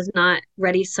because she was not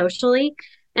ready socially.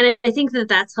 And I think that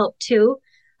that's helped too.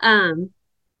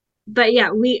 But yeah,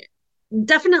 we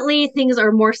definitely, things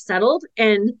are more settled.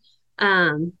 And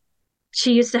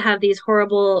she used to have these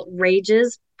horrible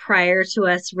rages prior to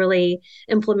us really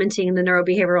implementing the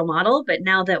neurobehavioral model. But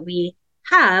now that we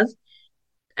have,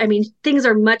 I mean, things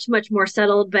are much, much more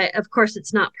settled, but of course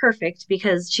it's not perfect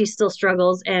because she still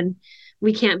struggles and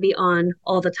we can't be on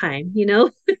all the time, you know?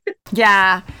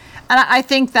 Yeah. And I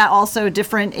think that also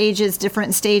different ages,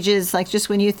 different stages, like just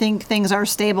when you think things are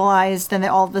stabilized, then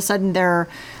all of a sudden they're,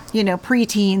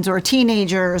 preteens or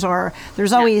teenagers, or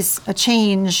there's always a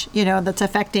change, that's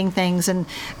affecting things. And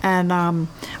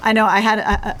I know I had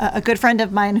a good friend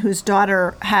of mine whose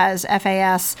daughter has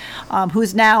FAS,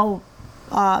 who's now,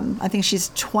 I think she's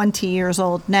 20 years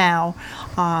old now.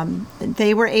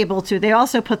 They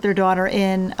also put their daughter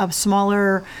in a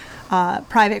smaller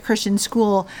private Christian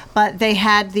school, but they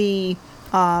had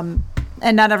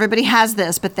and not everybody has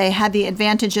this, but they had the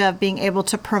advantage of being able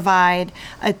to provide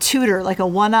a tutor, like a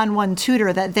one-on-one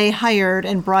tutor that they hired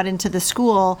and brought into the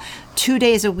school 2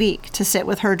 days a week to sit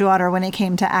with her daughter when it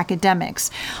came to academics.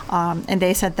 And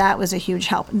they said that was a huge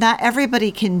help. Not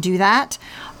everybody can do that.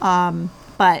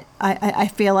 But I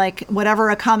feel like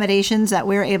whatever accommodations that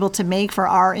we're able to make for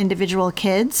our individual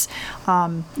kids,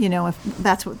 if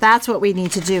that's what we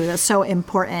need to do. That's so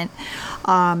important.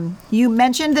 You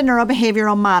mentioned the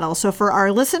neurobehavioral model. So for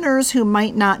our listeners who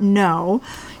might not know,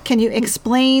 can you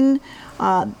explain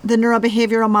the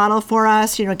neurobehavioral model for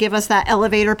us? Give us that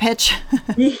elevator pitch.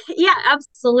 Yeah,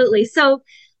 absolutely. So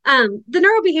the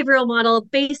neurobehavioral model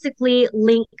basically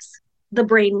links the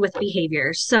brain with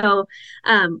behavior. So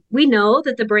we know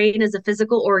that the brain is a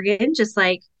physical organ, just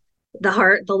like the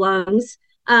heart, the lungs.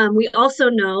 We also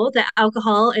know that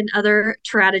alcohol and other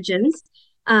teratogens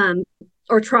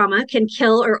or trauma can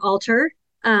kill or alter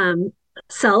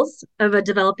cells of a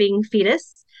developing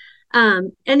fetus.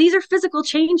 And these are physical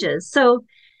changes. So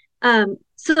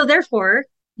therefore,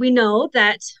 we know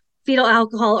that fetal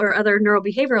alcohol or other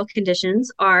neurobehavioral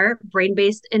conditions are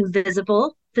brain-based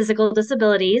invisible physical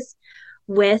disabilities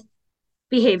with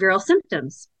behavioral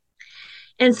symptoms.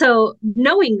 And so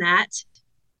knowing that,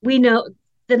 we know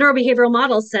the neurobehavioral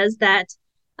model says that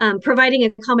providing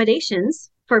accommodations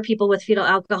for people with fetal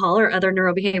alcohol or other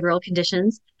neurobehavioral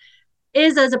conditions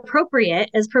is as appropriate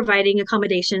as providing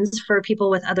accommodations for people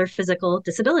with other physical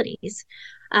disabilities.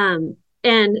 So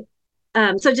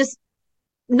just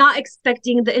not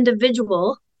expecting the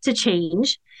individual to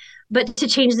change, but to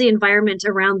change the environment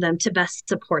around them to best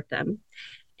support them.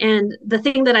 And the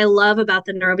thing that I love about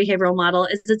the neurobehavioral model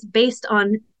is it's based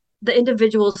on the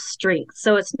individual's strengths.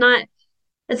 So it's not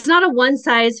a one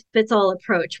size fits all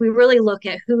approach. We really look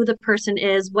at who the person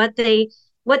is, what they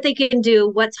can do,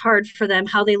 what's hard for them,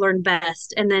 how they learn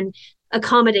best, and then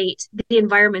accommodate the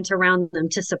environment around them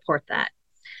to support that.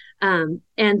 And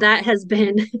that has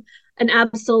been an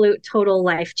absolute total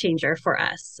life changer for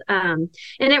us. And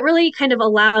it really kind of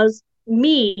allows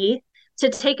me to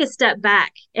take a step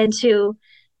back and to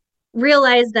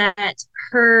realize that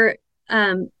her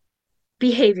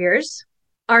behaviors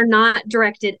are not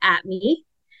directed at me,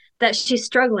 that she's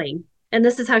struggling. And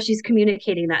this is how she's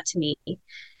communicating that to me.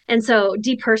 And so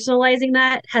depersonalizing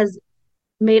that has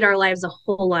made our lives a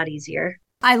whole lot easier.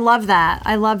 I love that.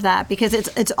 I love that because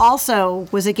it's also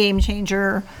was a game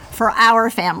changer for our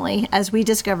family as we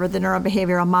discovered the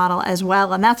neurobehavioral model as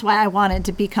well. And that's why I wanted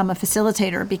to become a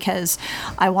facilitator, because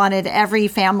I wanted every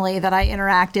family that I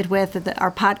interacted with,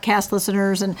 our podcast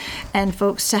listeners and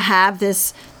folks, to have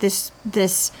this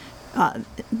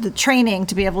the training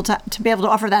to be able to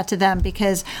offer that to them,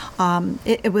 because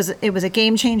it was a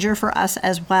game changer for us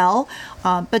as well.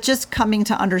 But just coming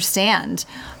to understand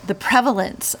the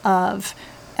prevalence of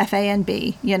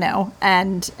FANB,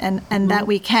 and that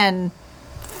we can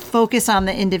focus on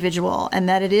the individual, and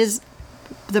that it is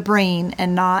the brain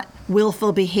and not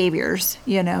willful behaviors,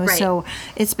 Right. So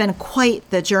it's been quite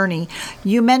the journey.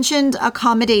 You mentioned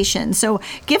accommodation. So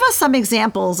give us some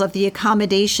examples of the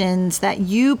accommodations that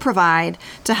you provide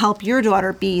to help your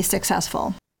daughter be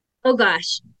successful. Oh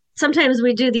gosh. Sometimes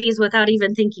we do these without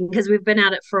even thinking because we've been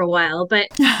at it for a while, but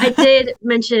I did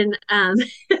mention,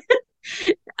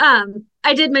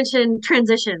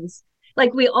 transitions.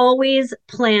 Like, we always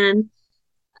plan,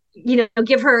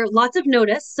 give her lots of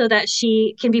notice so that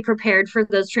she can be prepared for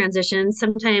those transitions.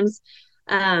 Sometimes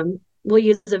we'll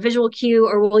use a visual cue,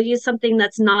 or we'll use something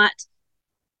that's not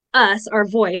us, our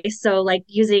voice. So like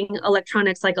using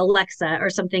electronics like Alexa or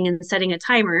something and setting a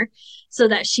timer so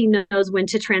that she knows when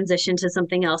to transition to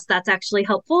something else. That's actually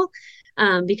helpful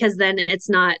because then it's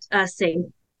not us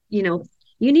saying,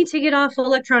 you need to get off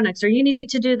electronics, or you need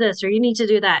to do this, or you need to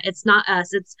do that. It's not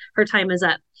us. It's her time is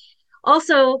up.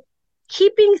 Also,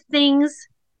 keeping things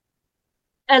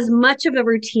as much of a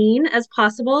routine as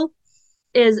possible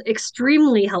is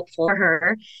extremely helpful for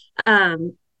her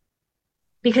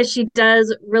because she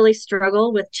does really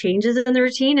struggle with changes in the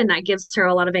routine, and that gives her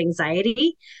a lot of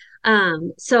anxiety.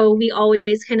 So we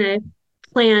always kind of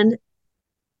plan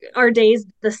our days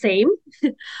the same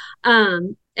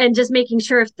and just making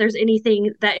sure if there's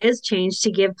anything that is changed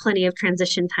to give plenty of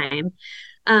transition time.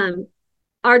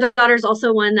 Our daughter's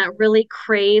also one that really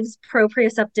craves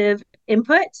proprioceptive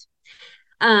input.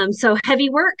 So heavy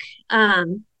work.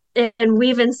 And we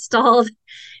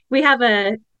have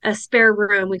a spare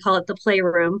room. We call it the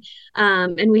playroom.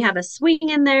 And we have a swing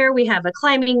in there. We have a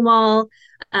climbing wall.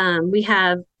 We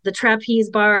have the trapeze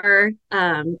bar.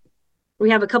 We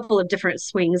have a couple of different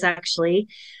swings, actually.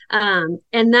 And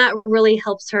that really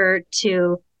helps her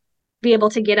to be able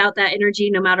to get out that energy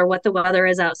no matter what the weather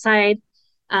is outside.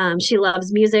 She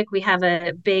loves music. We have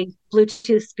a big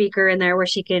Bluetooth speaker in there where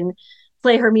she can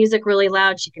play her music really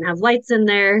loud. She can have lights in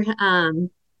there.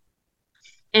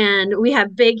 And we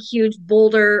have big, huge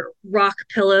boulder rock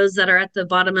pillows that are at the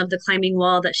bottom of the climbing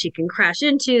wall that she can crash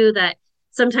into. That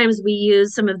sometimes we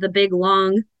use some of the big,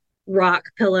 long rock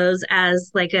pillows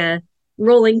as like a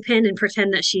rolling pin and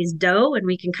pretend that she's dough, and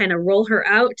we can kind of roll her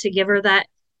out to give her that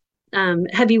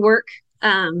heavy work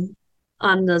on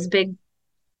those big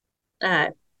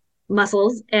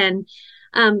muscles. And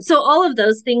so all of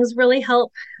those things really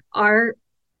help our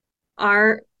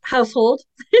household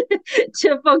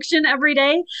to function every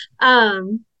day.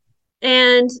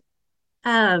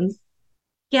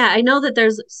 Yeah, I know that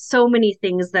there's so many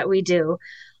things that we do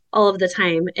all of the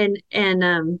time.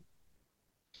 And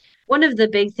one of the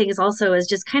big things also is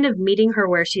just kind of meeting her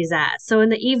where she's at. So in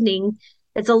the evening,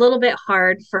 it's a little bit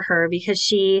hard for her because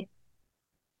she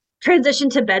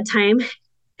transitioned to bedtime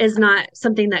is not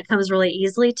something that comes really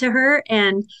easily to her.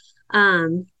 And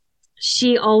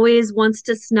she always wants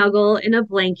to snuggle in a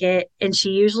blanket, and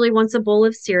she usually wants a bowl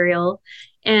of cereal.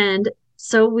 And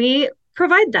so we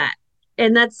provide that.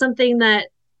 And that's something that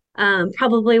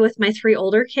probably with my 3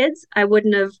 older kids, I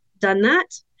wouldn't have done that.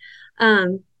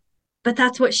 But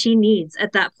that's what she needs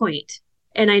at that point.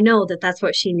 And I know that that's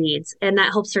what she needs, and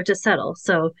that helps her to settle.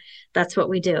 So that's what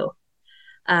we do.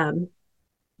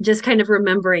 Just kind of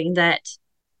remembering that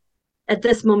at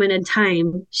this moment in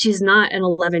time, she's not an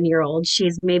 11-year-old.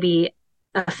 She's maybe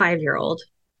a 5-year-old.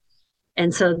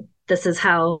 And so this is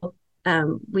how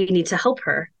we need to help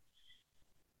her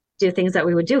do things that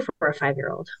we would do for a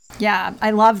 5-year-old. Yeah, I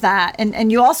love that.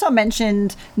 And you also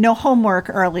mentioned no homework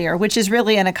earlier, which is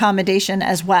really an accommodation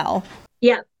as well.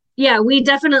 Yeah, we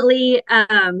definitely,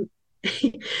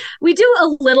 we do a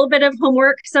little bit of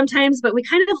homework sometimes, but we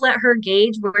kind of let her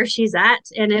gauge where she's at.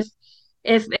 And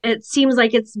if it seems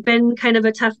like it's been kind of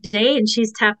a tough day and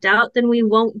she's tapped out, then we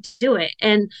won't do it.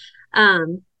 And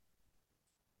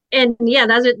and yeah,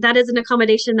 that is an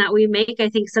accommodation that we make. I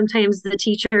think sometimes the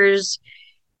teachers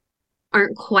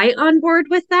aren't quite on board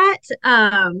with that.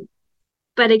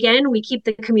 But again, we keep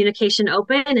the communication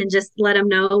open and just let them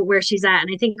know where she's at. And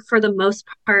I think for the most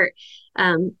part,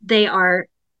 they are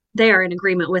in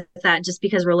agreement with that, just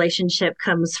because relationship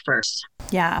comes first.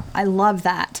 Yeah, I love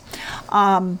that.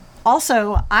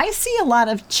 Also, I see a lot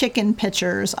of chicken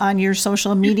pictures on your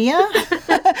social media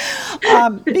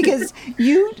because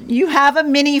you have a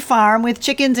mini farm with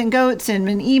chickens and goats and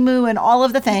an emu and all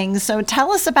of the things. So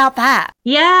tell us about that.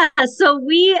 Yeah, so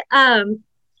we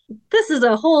this is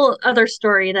a whole other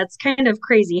story that's kind of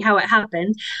crazy how it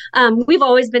happened. We've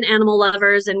always been animal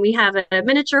lovers, and we have a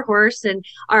miniature horse, and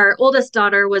our oldest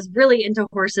daughter was really into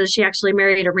horses. She actually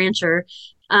married a rancher,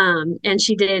 and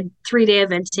she did 3-day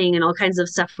eventing and all kinds of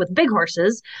stuff with big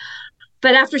horses.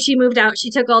 But after she moved out,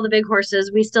 she took all the big horses.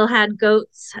 We still had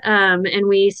goats, and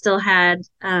we still had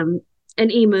an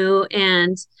emu.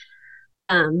 And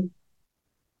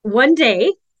one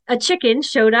day, a chicken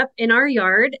showed up in our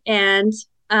yard, and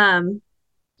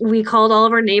we called all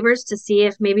of our neighbors to see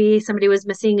if maybe somebody was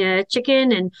missing a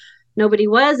chicken, and nobody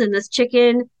was. And this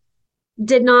chicken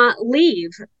did not leave.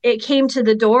 It came to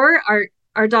the door.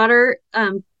 Our daughter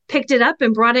picked it up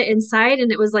and brought it inside,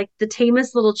 and it was like the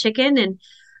tamest little chicken.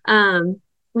 And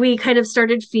we kind of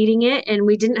started feeding it, and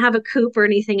we didn't have a coop or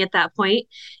anything at that point.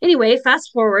 Anyway,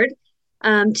 fast forward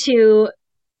to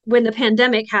when the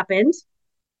pandemic happened.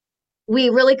 We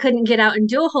really couldn't get out and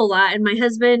do a whole lot. And my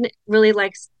husband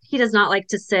he does not like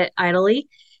to sit idly.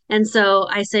 And so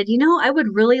I said, I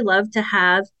would really love to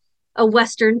have a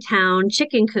Western town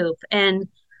chicken coop. And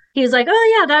he was like,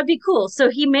 oh yeah, that'd be cool. So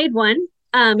he made one.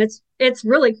 It's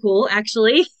really cool,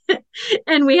 actually.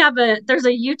 And there's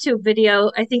a YouTube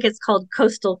video. I think it's called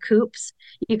Coastal Coops.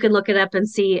 You can look it up and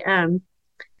see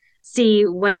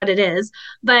what it is.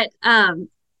 But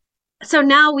so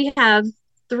now we have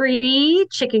 3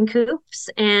 chicken coops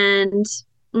and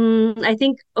I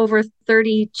think over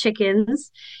 30 chickens.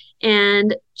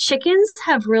 And chickens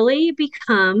have really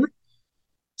become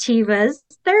Tiva's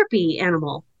therapy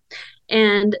animal.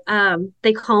 And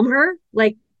they calm her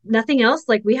like nothing else.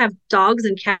 Like, we have dogs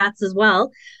and cats as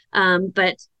well.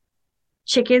 But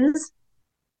chickens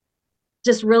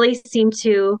just really seem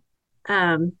to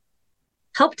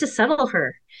help to settle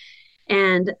her.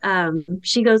 And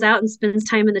she goes out and spends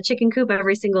time in the chicken coop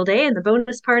every single day. And the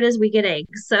bonus part is we get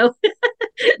eggs. So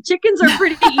chickens are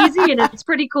pretty easy, and it's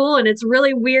pretty cool. And it's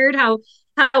really weird how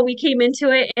we came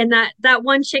into it. And that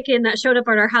one chicken that showed up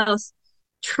at our house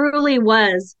truly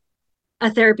was a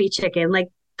therapy chicken. Like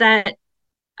that,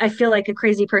 I feel like a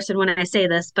crazy person when I say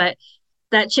this, but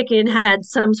that chicken had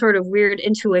some sort of weird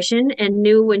intuition and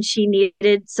knew when she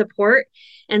needed support.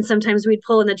 And sometimes we'd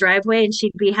pull in the driveway and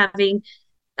she'd be having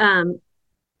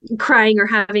crying or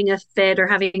having a fit or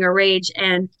having a rage,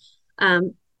 and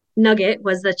Nugget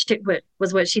was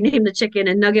what she named the chicken,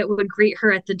 and Nugget would greet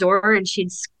her at the door, and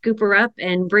she'd scoop her up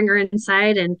and bring her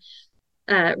inside and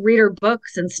read her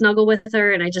books and snuggle with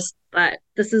her. And I just thought,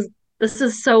 this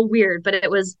is so weird, but it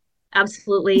was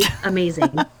absolutely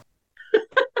amazing.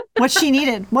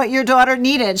 What your daughter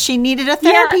needed. She needed a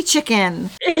therapy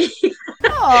chicken. Who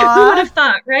would have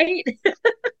thought, right?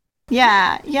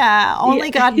 Yeah.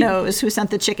 Only God knows who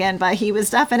sent the chicken, but she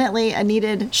was a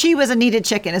needed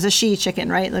chicken. It's a she chicken,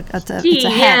 right? It's a hen,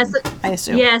 yes, I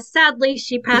assume. Yeah, sadly,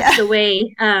 she passed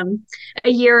away a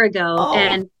year ago,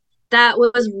 and that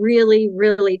was really,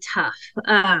 really tough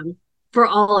for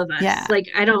all of us.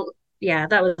 Yeah.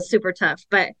 That was super tough.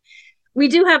 But we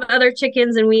do have other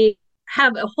chickens, and we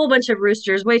have a whole bunch of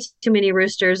roosters, way too many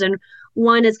roosters, and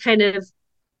one is kind of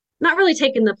not really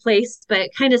taken the place,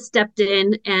 but kind of stepped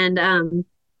in and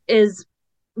is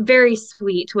very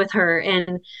sweet with her.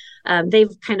 And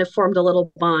they've kind of formed a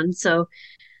little bond. So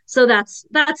that's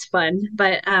fun.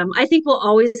 But I think we'll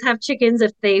always have chickens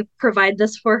if they provide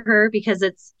this for her, because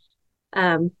it's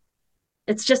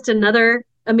just another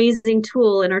amazing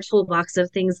tool in our toolbox of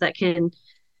things that can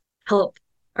help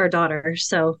our daughter.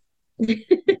 So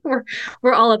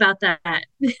we're all about that.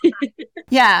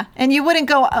 Yeah, and you wouldn't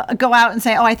go out and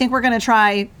say, "Oh, I think we're going to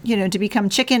try, to become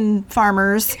chicken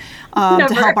farmers to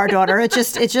help our daughter." It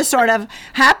just sort of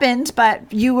happened,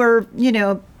 but you were,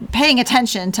 paying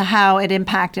attention to how it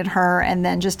impacted her, and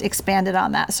then just expanded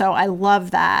on that. So I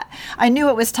love that. I knew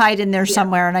it was tied in there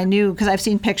somewhere, and I knew because I've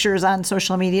seen pictures on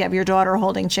social media of your daughter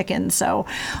holding chickens. So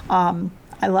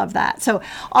I love that. So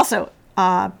also,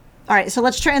 All right, so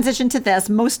let's transition to this.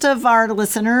 Most of our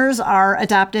listeners are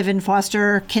adoptive and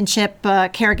foster kinship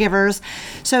caregivers.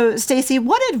 So, Stacey,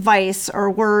 what advice or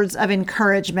words of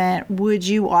encouragement would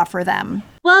you offer them?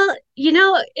 Well,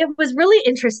 it was really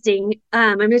interesting.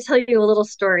 I'm going to tell you a little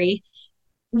story.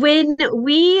 When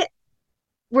we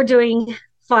were doing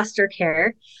foster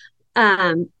care,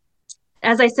 as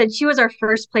I said, she was our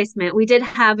first placement. We did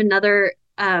have another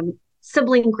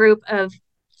sibling group of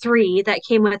 3 that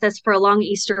came with us for a long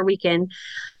Easter weekend.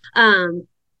 And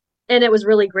it was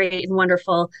really great and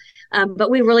wonderful.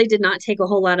 But we really did not take a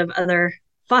whole lot of other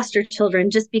foster children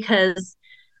just because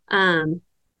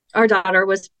our daughter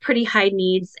was pretty high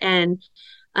needs and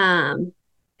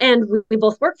we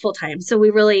both work full time. So we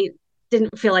really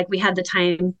didn't feel like we had the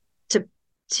time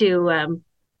to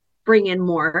bring in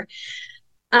more.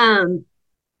 And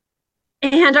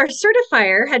our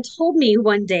certifier had told me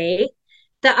one day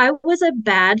that I was a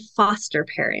bad foster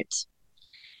parent.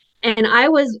 And I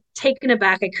was taken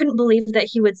aback. I couldn't believe that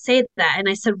he would say that. And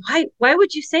I said, why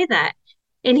would you say that?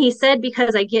 And he said,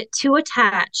 because I get too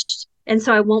attached. And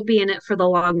so I won't be in it for the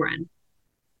long run.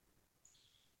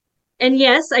 And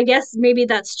yes, I guess maybe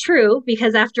that's true,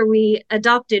 because after we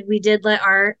adopted, we did let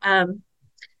our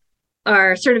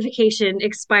certification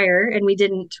expire and we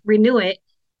didn't renew it.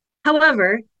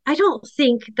 However, I don't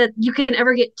think that you can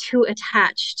ever get too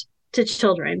attached to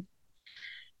children.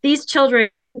 These children,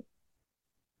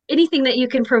 anything that you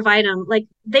can provide them, like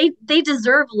they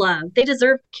deserve love, they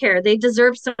deserve care, they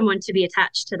deserve someone to be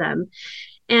attached to them.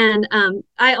 And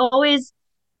I always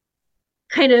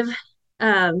kind of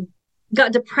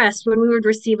got depressed when we would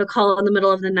receive a call in the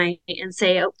middle of the night and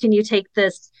say, oh, can you take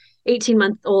this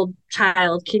 18-month-old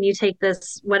child? Can you take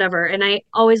this whatever? And I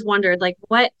always wondered, like,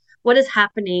 what is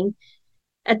happening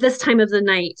at this time of the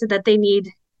night that they need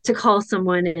to call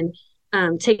someone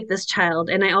and take this child?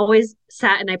 And I always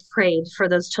sat and I prayed for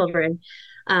those children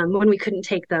when we couldn't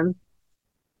take them.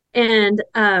 And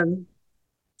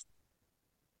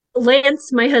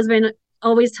Lance, my husband,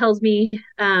 always tells me,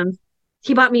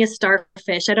 he bought me a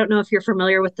starfish. I don't know if you're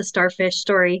familiar with the starfish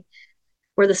story,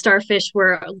 where the starfish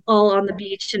were all on the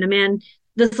beach and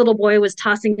this little boy was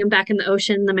tossing him back in the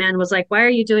ocean. The man was like, why are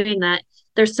you doing that?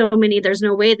 There's so many, there's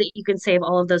no way that you can save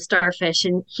all of those starfish.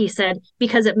 And he said,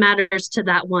 because it matters to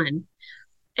that one.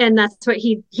 And that's what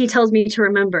he tells me to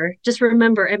remember. Just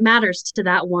remember, it matters to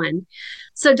that one.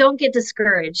 So don't get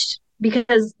discouraged,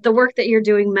 because the work that you're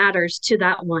doing matters to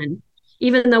that one.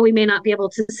 Even though we may not be able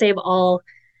to save all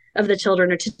of the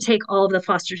children or to take all of the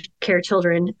foster care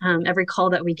children, every call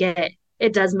that we get,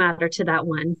 it does matter to that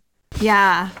one.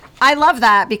 Yeah, I love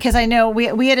that, because I know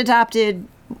we had adopted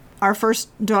our first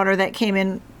daughter that came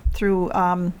in through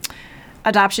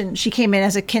adoption. She came in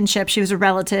as a kinship. She was a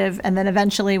relative. And then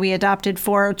eventually we adopted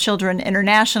 4 children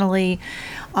internationally.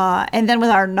 And then with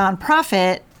our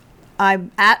nonprofit,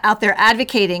 I'm out there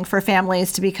advocating for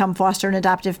families to become foster and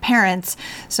adoptive parents.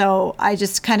 So I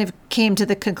just kind of came to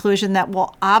the conclusion that,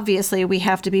 well, obviously we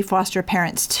have to be foster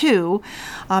parents too.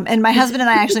 And my husband and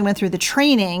I actually went through the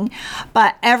training,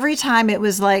 but every time it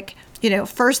was like,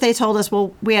 first they told us,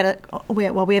 well, we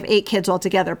have 8 kids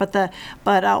altogether,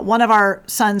 but one of our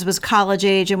sons was college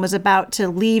age and was about to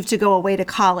leave to go away to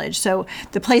college. So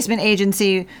the placement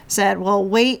agency said, well,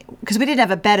 wait, because we didn't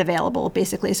have a bed available,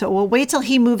 basically. So we'll wait till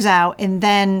he moves out and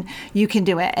then you can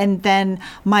do it. And then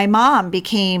my mom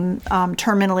became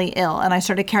terminally ill and I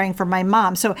started caring for my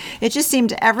mom. So it just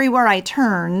seemed everywhere I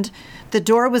turned, the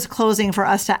door was closing for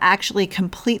us to actually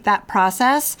complete that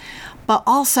process. But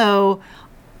also,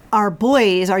 our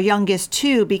boys, our youngest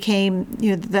 2, became,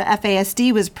 the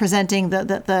FASD was presenting,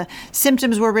 the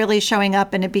symptoms were really showing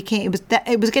up, and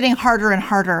it was getting harder and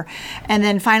harder. And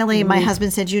then finally, my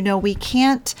husband said, we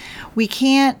can't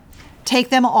take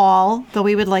them all, though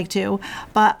we would like to,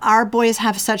 but our boys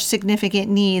have such significant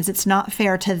needs. It's not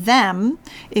fair to them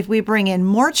if we bring in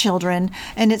more children,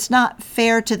 and it's not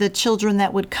fair to the children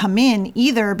that would come in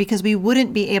either, because we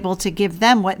wouldn't be able to give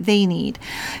them what they need.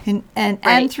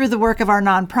 And through the work of our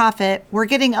nonprofit, we're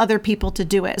getting other people to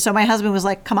do it. So my husband was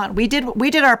like, come on, we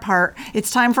did our part. It's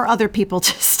time for other people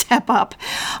to step up.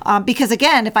 Because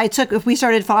again, if we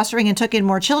started fostering and took in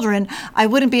more children, I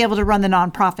wouldn't be able to run the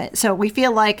nonprofit. So we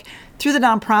feel like through the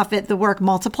nonprofit, the work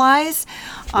multiplies.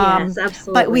 Yes,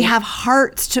 absolutely. But we have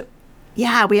hearts to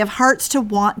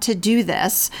want to do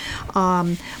this.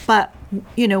 But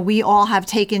we all have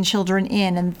taken children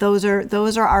in, and those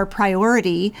are our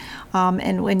priority.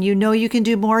 And when you can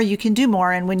do more, you can do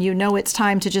more. And when it's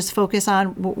time to just focus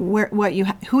on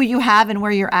who you have and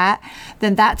where you're at,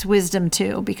 then that's wisdom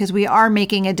too, because we are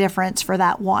making a difference for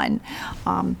that one.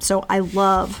 So I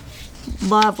love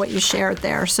what you shared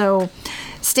there. So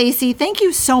Stacey, thank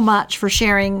you so much for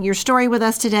sharing your story with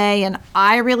us today. And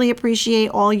I really appreciate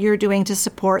all you're doing to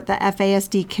support the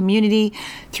FASD community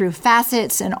through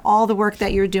Facets and all the work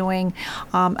that you're doing.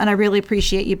 And I really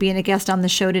appreciate you being a guest on the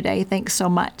show today. Thanks so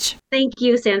much. Thank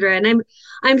you, Sandra. And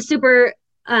I'm super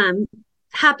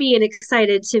happy and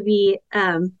excited to be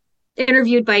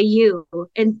interviewed by you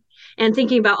and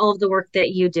thinking about all of the work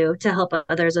that you do to help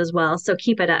others as well. So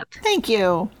keep it up. Thank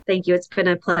you. Thank you. It's been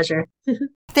a pleasure.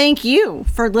 Thank you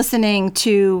for listening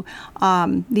to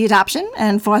the Adoption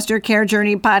and Foster Care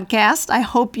Journey podcast. I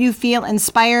hope you feel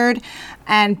inspired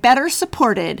and better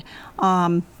supported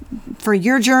for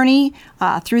your journey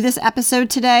through this episode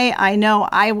today. I know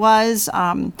I was.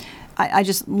 I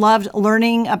just loved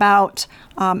learning about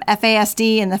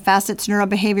FASD and the Facets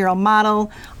neurobehavioral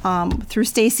model through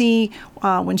Stacey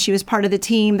when she was part of the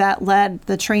team that led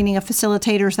the training of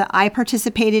facilitators that I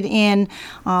participated in.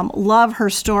 Love her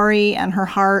story and her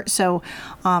heart. So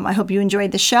I hope you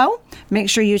enjoyed the show. Make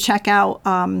sure you check out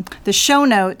the show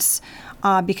notes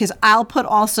because I'll put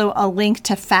also a link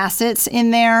to Facets in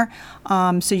there.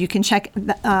 So you can check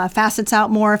Facets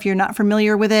out more if you're not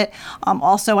familiar with it.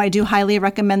 Also, I do highly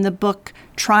recommend the book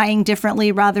Trying Differently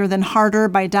Rather Than Harder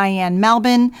by Diane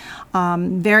Melvin.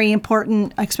 Very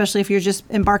important, especially if you're just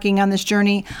embarking on this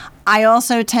journey. I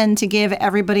also tend to give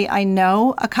everybody I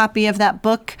know a copy of that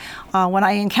book when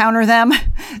I encounter them.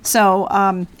 So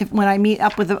when I meet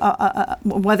up with,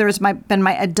 whether it's been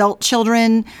my adult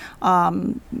children,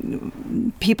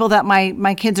 people that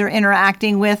my kids are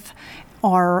interacting with,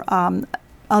 or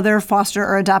other foster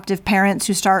or adoptive parents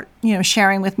who start,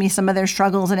 sharing with me some of their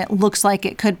struggles, and it looks like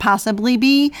it could possibly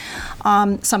be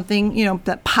something,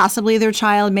 that possibly their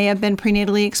child may have been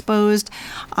prenatally exposed.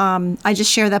 I just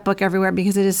share that book everywhere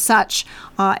because it is such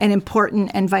an important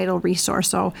and vital resource.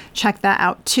 So check that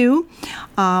out too.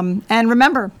 And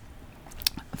remember,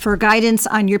 for guidance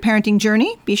on your parenting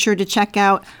journey, be sure to check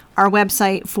out our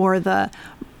website for the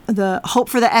Hope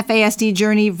for the FASD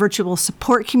Journey virtual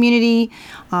support community,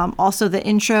 also the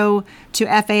Intro to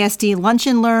FASD Lunch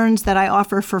and Learns that I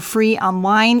offer for free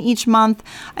online each month,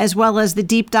 as well as the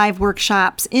deep dive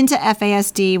workshops into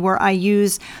FASD where I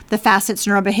use the Facets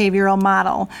neurobehavioral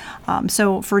model.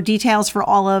 So for details for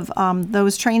all of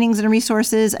those trainings and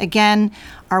resources, again,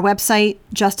 our website,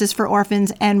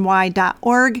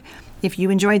 justicefororphansny.org. If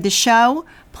you enjoyed the show,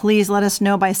 please let us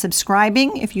know by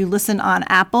subscribing. If you listen on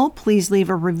Apple, please leave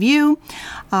a review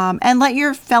and let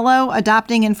your fellow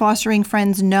adopting and fostering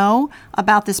friends know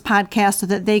about this podcast so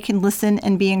that they can listen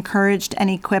and be encouraged and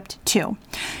equipped too.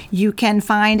 You can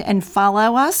find and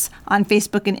follow us on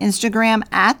Facebook and Instagram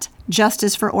at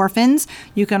Justice for Orphans.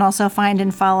 You can also find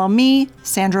and follow me,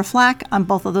 Sandra Flack, on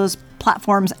both of those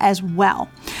platforms as well.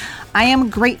 I am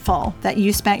grateful that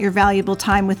you spent your valuable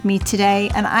time with me today,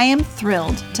 and I am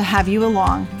thrilled to have you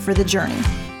along for the journey.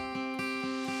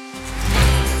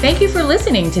 Thank you for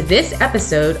listening to this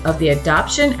episode of the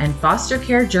Adoption and Foster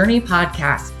Care Journey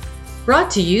podcast,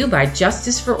 brought to you by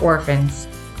Justice for Orphans.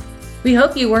 We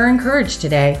hope you were encouraged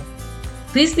today.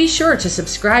 Please be sure to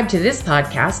subscribe to this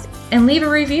podcast and leave a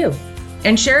review,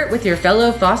 and share it with your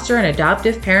fellow foster and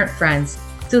adoptive parent friends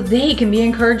so they can be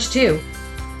encouraged too.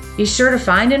 Be sure to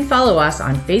find and follow us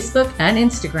on Facebook and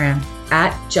Instagram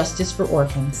at Justice for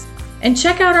Orphans. And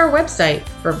check out our website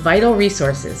for vital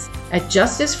resources at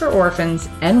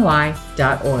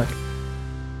justicefororphansny.org.